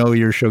show. I know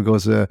your show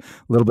goes a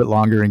little bit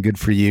longer and good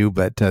for you,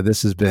 but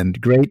this has been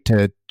great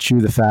to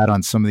chew the fat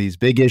on some of these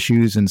big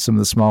issues and some of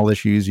the small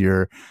issues.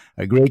 You're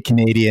a great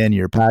Canadian.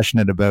 You're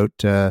passionate about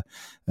the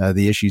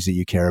issues that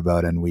you care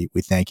about, and we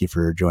thank you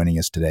for joining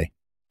us today.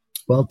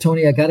 Well,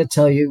 Tony, I got to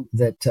tell you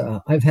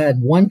that I've had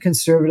one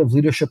conservative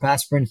leadership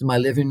aspirant in my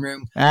living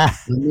room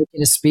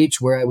making a speech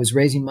where I was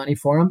raising money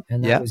for him,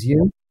 and that was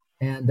you.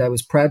 And I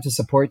was proud to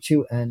support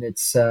you. And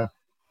it's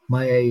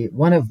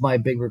one of my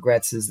big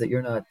regrets is that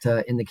you're not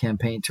in the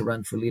campaign to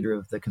run for leader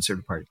of the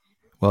Conservative Party.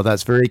 Well,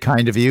 that's very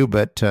kind of you,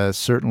 but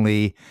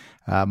certainly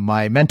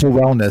my mental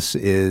wellness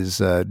is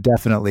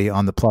definitely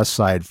on the plus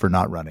side for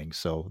not running.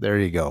 So there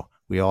you go.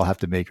 We all have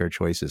to make our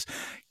choices.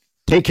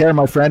 Take care,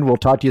 my friend. We'll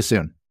talk to you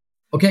soon.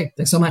 Okay.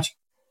 Thanks so much.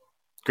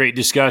 Great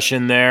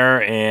discussion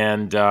there.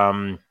 And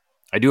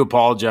I do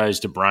apologize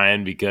to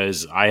Brian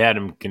because I had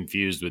him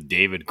confused with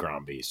David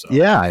Crombie. So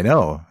yeah, I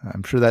know.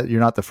 I'm sure that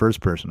you're not the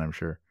first person, I'm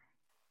sure.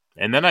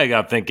 And then I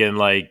got thinking,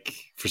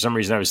 for some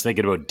reason I was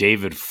thinking about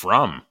David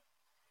Frum.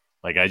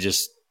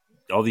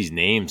 All these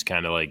names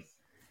kind of like.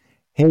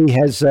 Hey,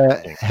 has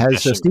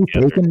Steve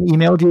Bacon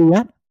emailed you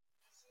yet?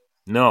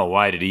 No.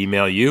 Why did he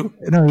email you?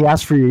 No, he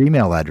asked for your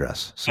email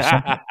address. So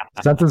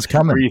something's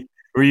coming.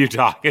 Were you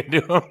talking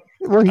to him?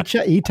 Well,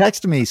 he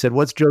texted me. He said,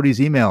 "What's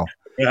Jodie's email?"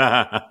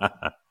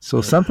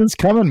 So something's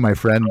coming, my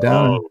friend,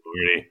 down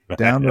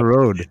the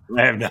road.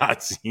 I have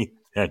not seen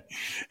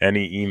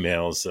any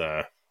emails.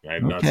 I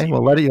have not seen.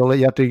 Well, you'll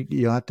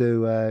have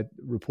to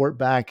report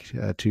back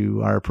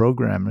to our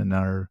program and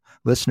our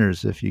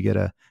listeners if you get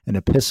an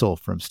epistle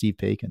from Steve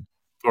Bacon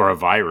or a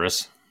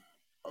virus.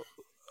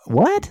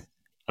 What?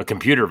 A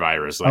computer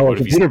virus. Like, a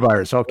computer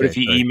virus. Okay. What if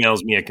he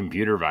emails me a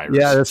computer virus?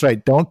 Yeah, that's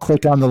right. Don't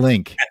click on the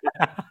link.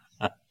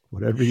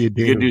 Whatever you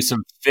do. You could do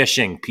some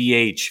phishing,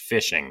 PH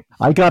phishing.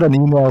 I got an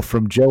email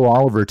from Joe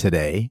Oliver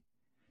today,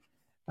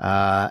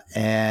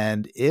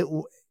 and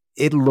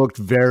it looked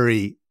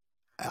very.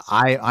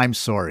 I'm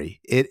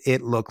sorry.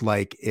 It looked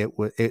like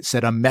it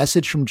said a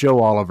message from Joe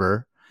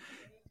Oliver.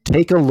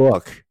 Take a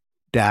look,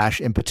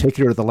 in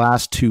particular the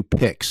last 2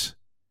 picks,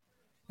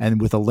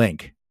 and with a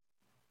link.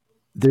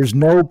 There's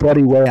no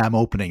bloody way I'm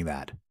opening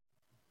that.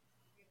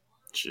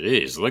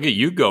 Jeez, look at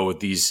you go with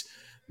these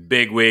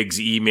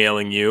bigwigs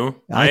emailing you.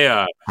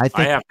 I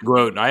have to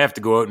go out. I have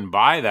to go out and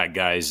buy that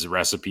guy's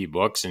recipe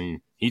books,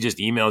 and he just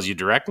emails you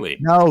directly.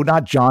 No,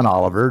 not John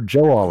Oliver,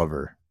 Joe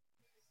Oliver.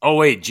 Oh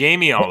wait,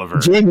 Jamie Oliver.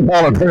 Jamie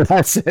Oliver.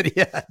 That's it.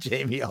 Yeah,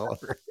 Jamie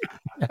Oliver.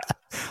 A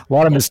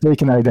lot of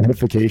mistaken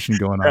identification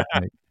going on.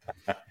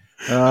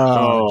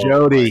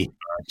 Jodie.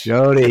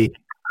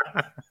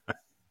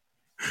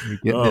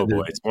 Oh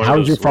boy! How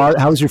was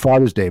your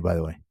Father's Day, by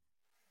the way?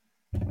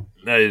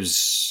 It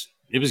was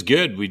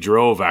good. We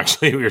drove.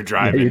 Actually, we were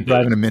driving. You're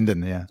driving to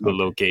Minden, yeah. The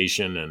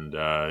location, and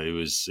it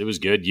was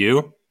good.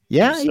 You?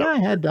 Yeah. I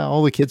had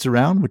all the kids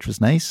around, which was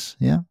nice.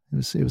 Yeah,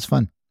 it was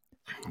fun.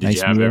 Did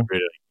you have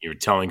you were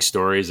telling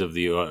stories of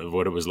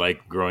what it was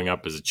like growing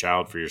up as a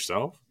child for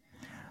yourself?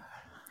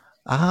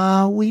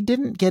 We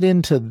didn't get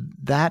into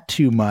that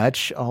too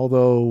much,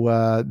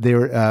 although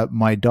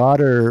my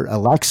daughter,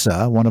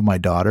 Alexa, one of my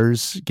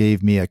daughters,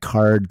 gave me a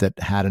card that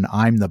had an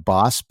I'm the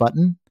boss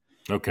button.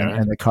 Okay.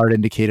 And the card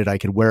indicated I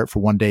could wear it for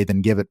one day,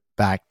 then give it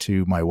back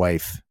to my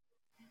wife.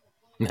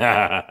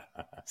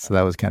 So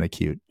that was kind of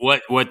cute.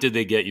 What did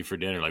they get you for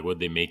dinner? Like, what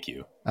did they make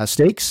you?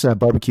 Steaks,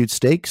 barbecued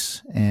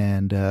steaks,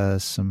 and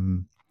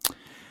some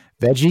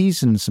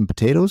veggies and some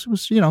potatoes. It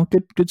was,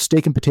 good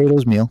steak and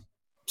potatoes meal.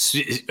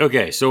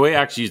 Okay, so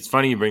actually, it's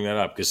funny you bring that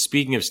up because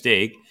speaking of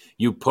steak,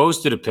 you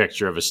posted a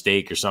picture of a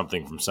steak or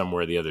something from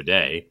somewhere the other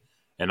day,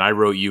 and I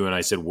wrote you and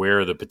I said, "Where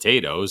are the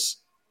potatoes?"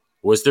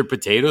 Was there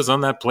potatoes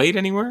on that plate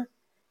anywhere?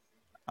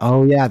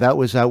 Oh yeah, that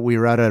was we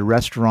were at a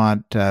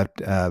restaurant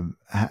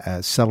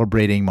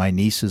celebrating my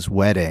niece's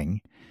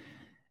wedding,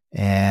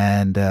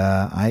 and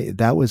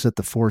that was at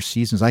the Four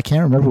Seasons. I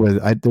can't remember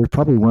whether there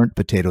probably weren't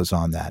potatoes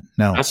on that.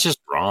 No, that's just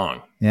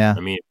wrong. Yeah,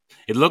 I mean.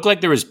 It looked like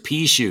there was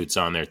pea shoots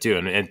on there too,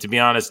 and to be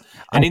honest,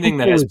 anything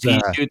that has pea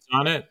shoots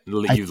on it,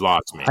 you've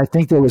lost me. I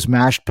think there was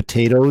mashed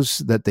potatoes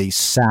that they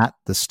sat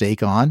the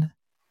steak on.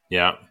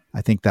 Yeah,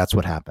 I think that's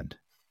what happened.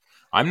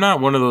 I'm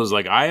not one of those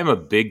I am a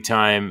big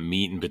time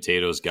meat and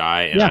potatoes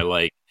guy, and I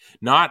like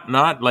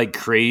not like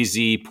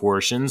crazy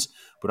portions,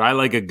 but I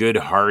like a good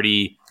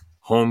hearty,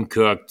 home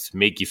cooked,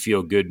 make you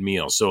feel good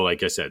meal. So,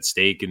 like I said,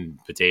 steak and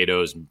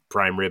potatoes,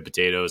 prime rib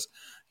potatoes,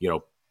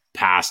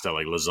 pasta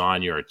like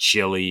lasagna or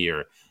chili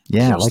or.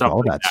 Yeah, I like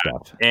all that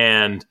stuff.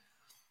 And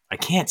I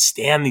can't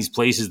stand these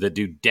places that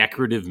do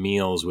decorative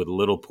meals with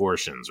little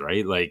portions,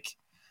 right? Like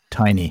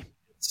tiny.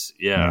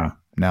 Yeah.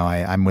 No,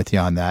 I'm with you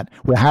on that.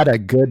 We had a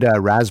good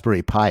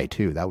raspberry pie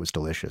too. That was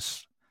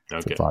delicious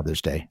for Father's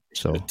Day.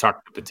 So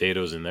tuck the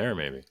potatoes in there,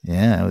 maybe.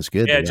 Yeah, it was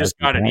good. Yeah, I just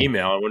got an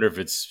email. I wonder if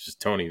it's just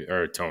Tony.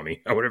 I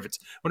wonder if it's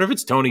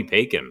Tony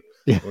Paikin.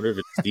 Yeah. I wonder if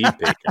it's Steve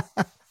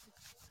Paikin.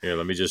 Here,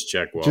 let me just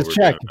check while we're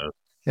check. Doing this.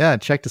 Yeah,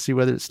 check to see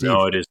whether it's Steve.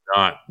 No, it is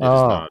not. It is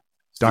not.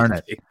 Darn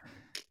it.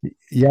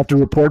 You have to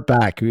report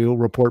back. We will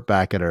report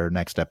back at our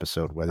next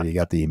episode whether you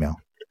got the email.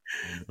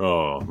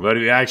 Oh, but it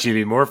would actually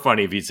be more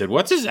funny if he said,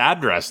 "What's his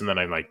address?" And then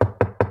I'm like,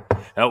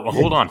 "Oh,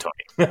 hold on,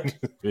 Tony."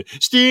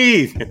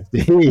 Steve.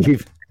 He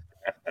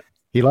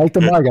liked the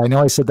mug. I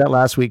know I said that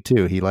last week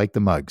too. He liked the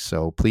mug.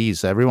 So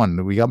please,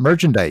 everyone, we got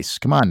merchandise.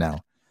 Come on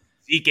now.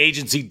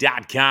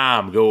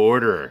 SeekAgency.com. Go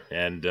order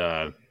and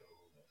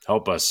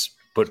help us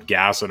put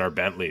gas on our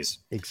Bentleys.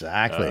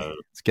 Exactly.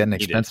 It's getting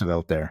expensive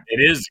out there.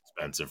 It is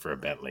expensive for a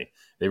Bentley.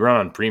 They run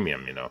on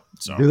premium,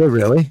 So. Do they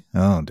really?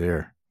 Oh,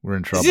 dear. We're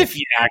in trouble. As if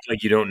you act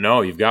like you don't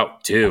know. You've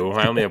got two.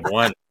 I only have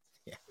one.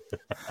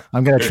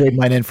 I'm going to trade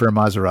mine in for a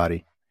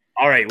Maserati.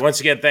 All right.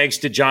 Once again, thanks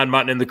to John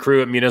Mutton and the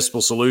crew at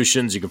Municipal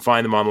Solutions. You can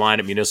find them online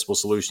at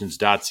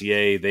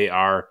municipalsolutions.ca. They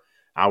are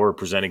our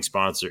presenting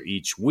sponsor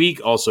each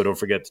week. Also, don't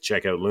forget to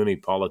check out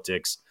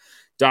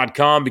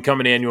looneypolitics.com. Become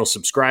an annual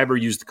subscriber.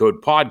 Use the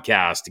code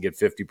podcast to get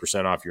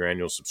 50% off your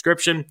annual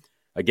subscription.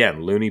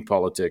 Again,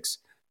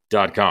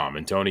 looneypolitics.com.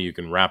 And Tony, you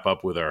can wrap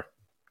up with our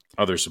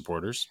other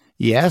supporters.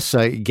 Yes.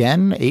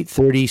 Again,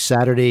 8:30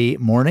 Saturday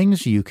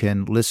mornings. You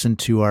can listen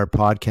to our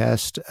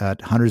podcast at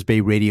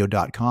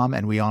huntersbayradio.com.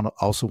 And we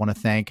also want to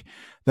thank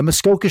the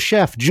Muskoka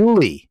chef,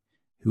 Julie,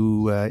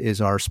 who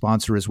is our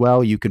sponsor as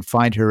well. You can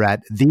find her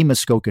at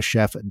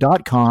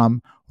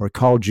themuskokachef.com or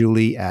call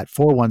Julie at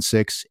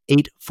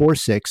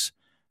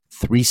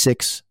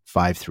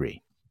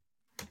 416-846-3653.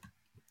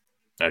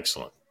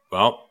 Excellent.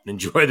 Well,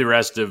 enjoy the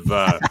rest of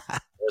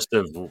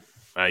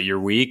your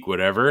week,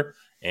 whatever.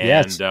 And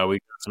yes. We've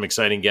got some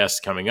exciting guests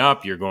coming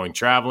up. You're going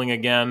traveling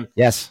again.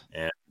 Yes.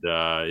 And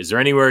is there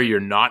anywhere you're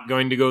not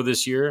going to go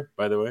this year,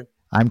 by the way?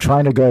 I'm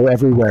trying to go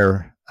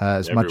everywhere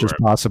as much as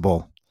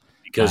possible.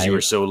 because you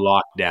were so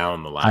locked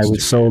down the last. I was 2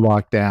 so years.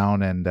 locked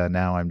down, and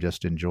now I'm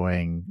just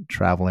enjoying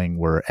traveling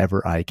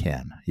wherever I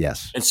can.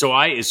 Yes. And so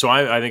I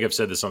think I've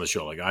said this on the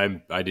show. Like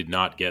I did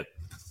not get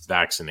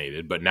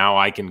vaccinated, but now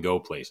I can go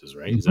places.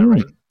 Right? Is that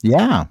right?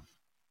 Yeah.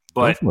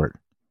 But Go for it.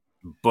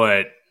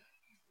 but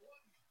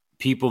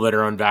people that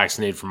are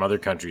unvaccinated from other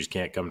countries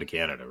can't come to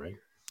Canada, right?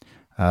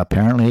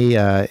 Apparently,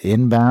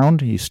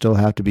 inbound, you still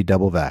have to be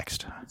double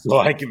vaxxed. So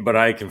I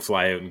can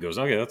fly out and goes,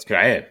 okay, that's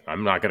great.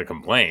 I'm not going to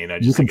complain.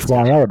 You can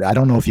fly out. I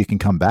don't know if you can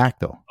come back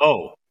though.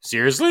 Oh,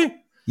 seriously?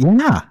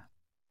 Yeah.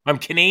 I'm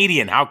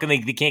Canadian. How can they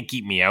can't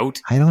keep me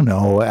out? I don't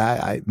know.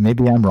 I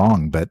maybe I'm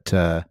wrong, but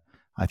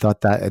I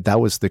thought that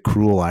was the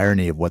cruel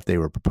irony of what they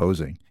were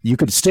proposing. You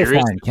could still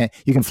fly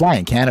you can fly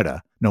in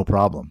Canada, no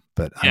problem.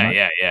 But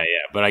yeah.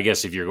 But I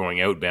guess if you're going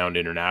outbound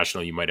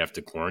international, you might have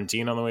to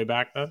quarantine on the way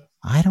back then.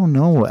 I don't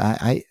know.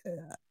 I'm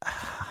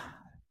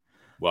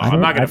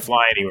not going to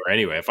fly anywhere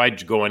anyway. If I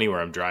go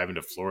anywhere, I'm driving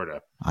to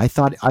Florida. I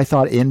thought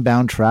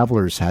inbound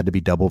travelers had to be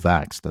double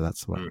vaxxed.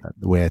 That's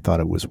the way I thought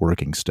it was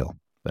working still.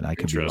 But I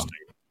could be wrong.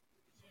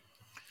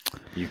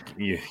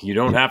 You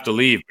don't have to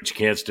leave, but you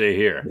can't stay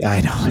here.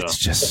 I know. So. It's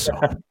just so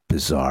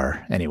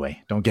bizarre.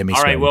 Anyway, don't get me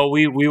started. All right. Well,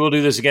 we will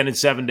do this again in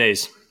 7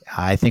 days.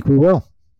 I think we will.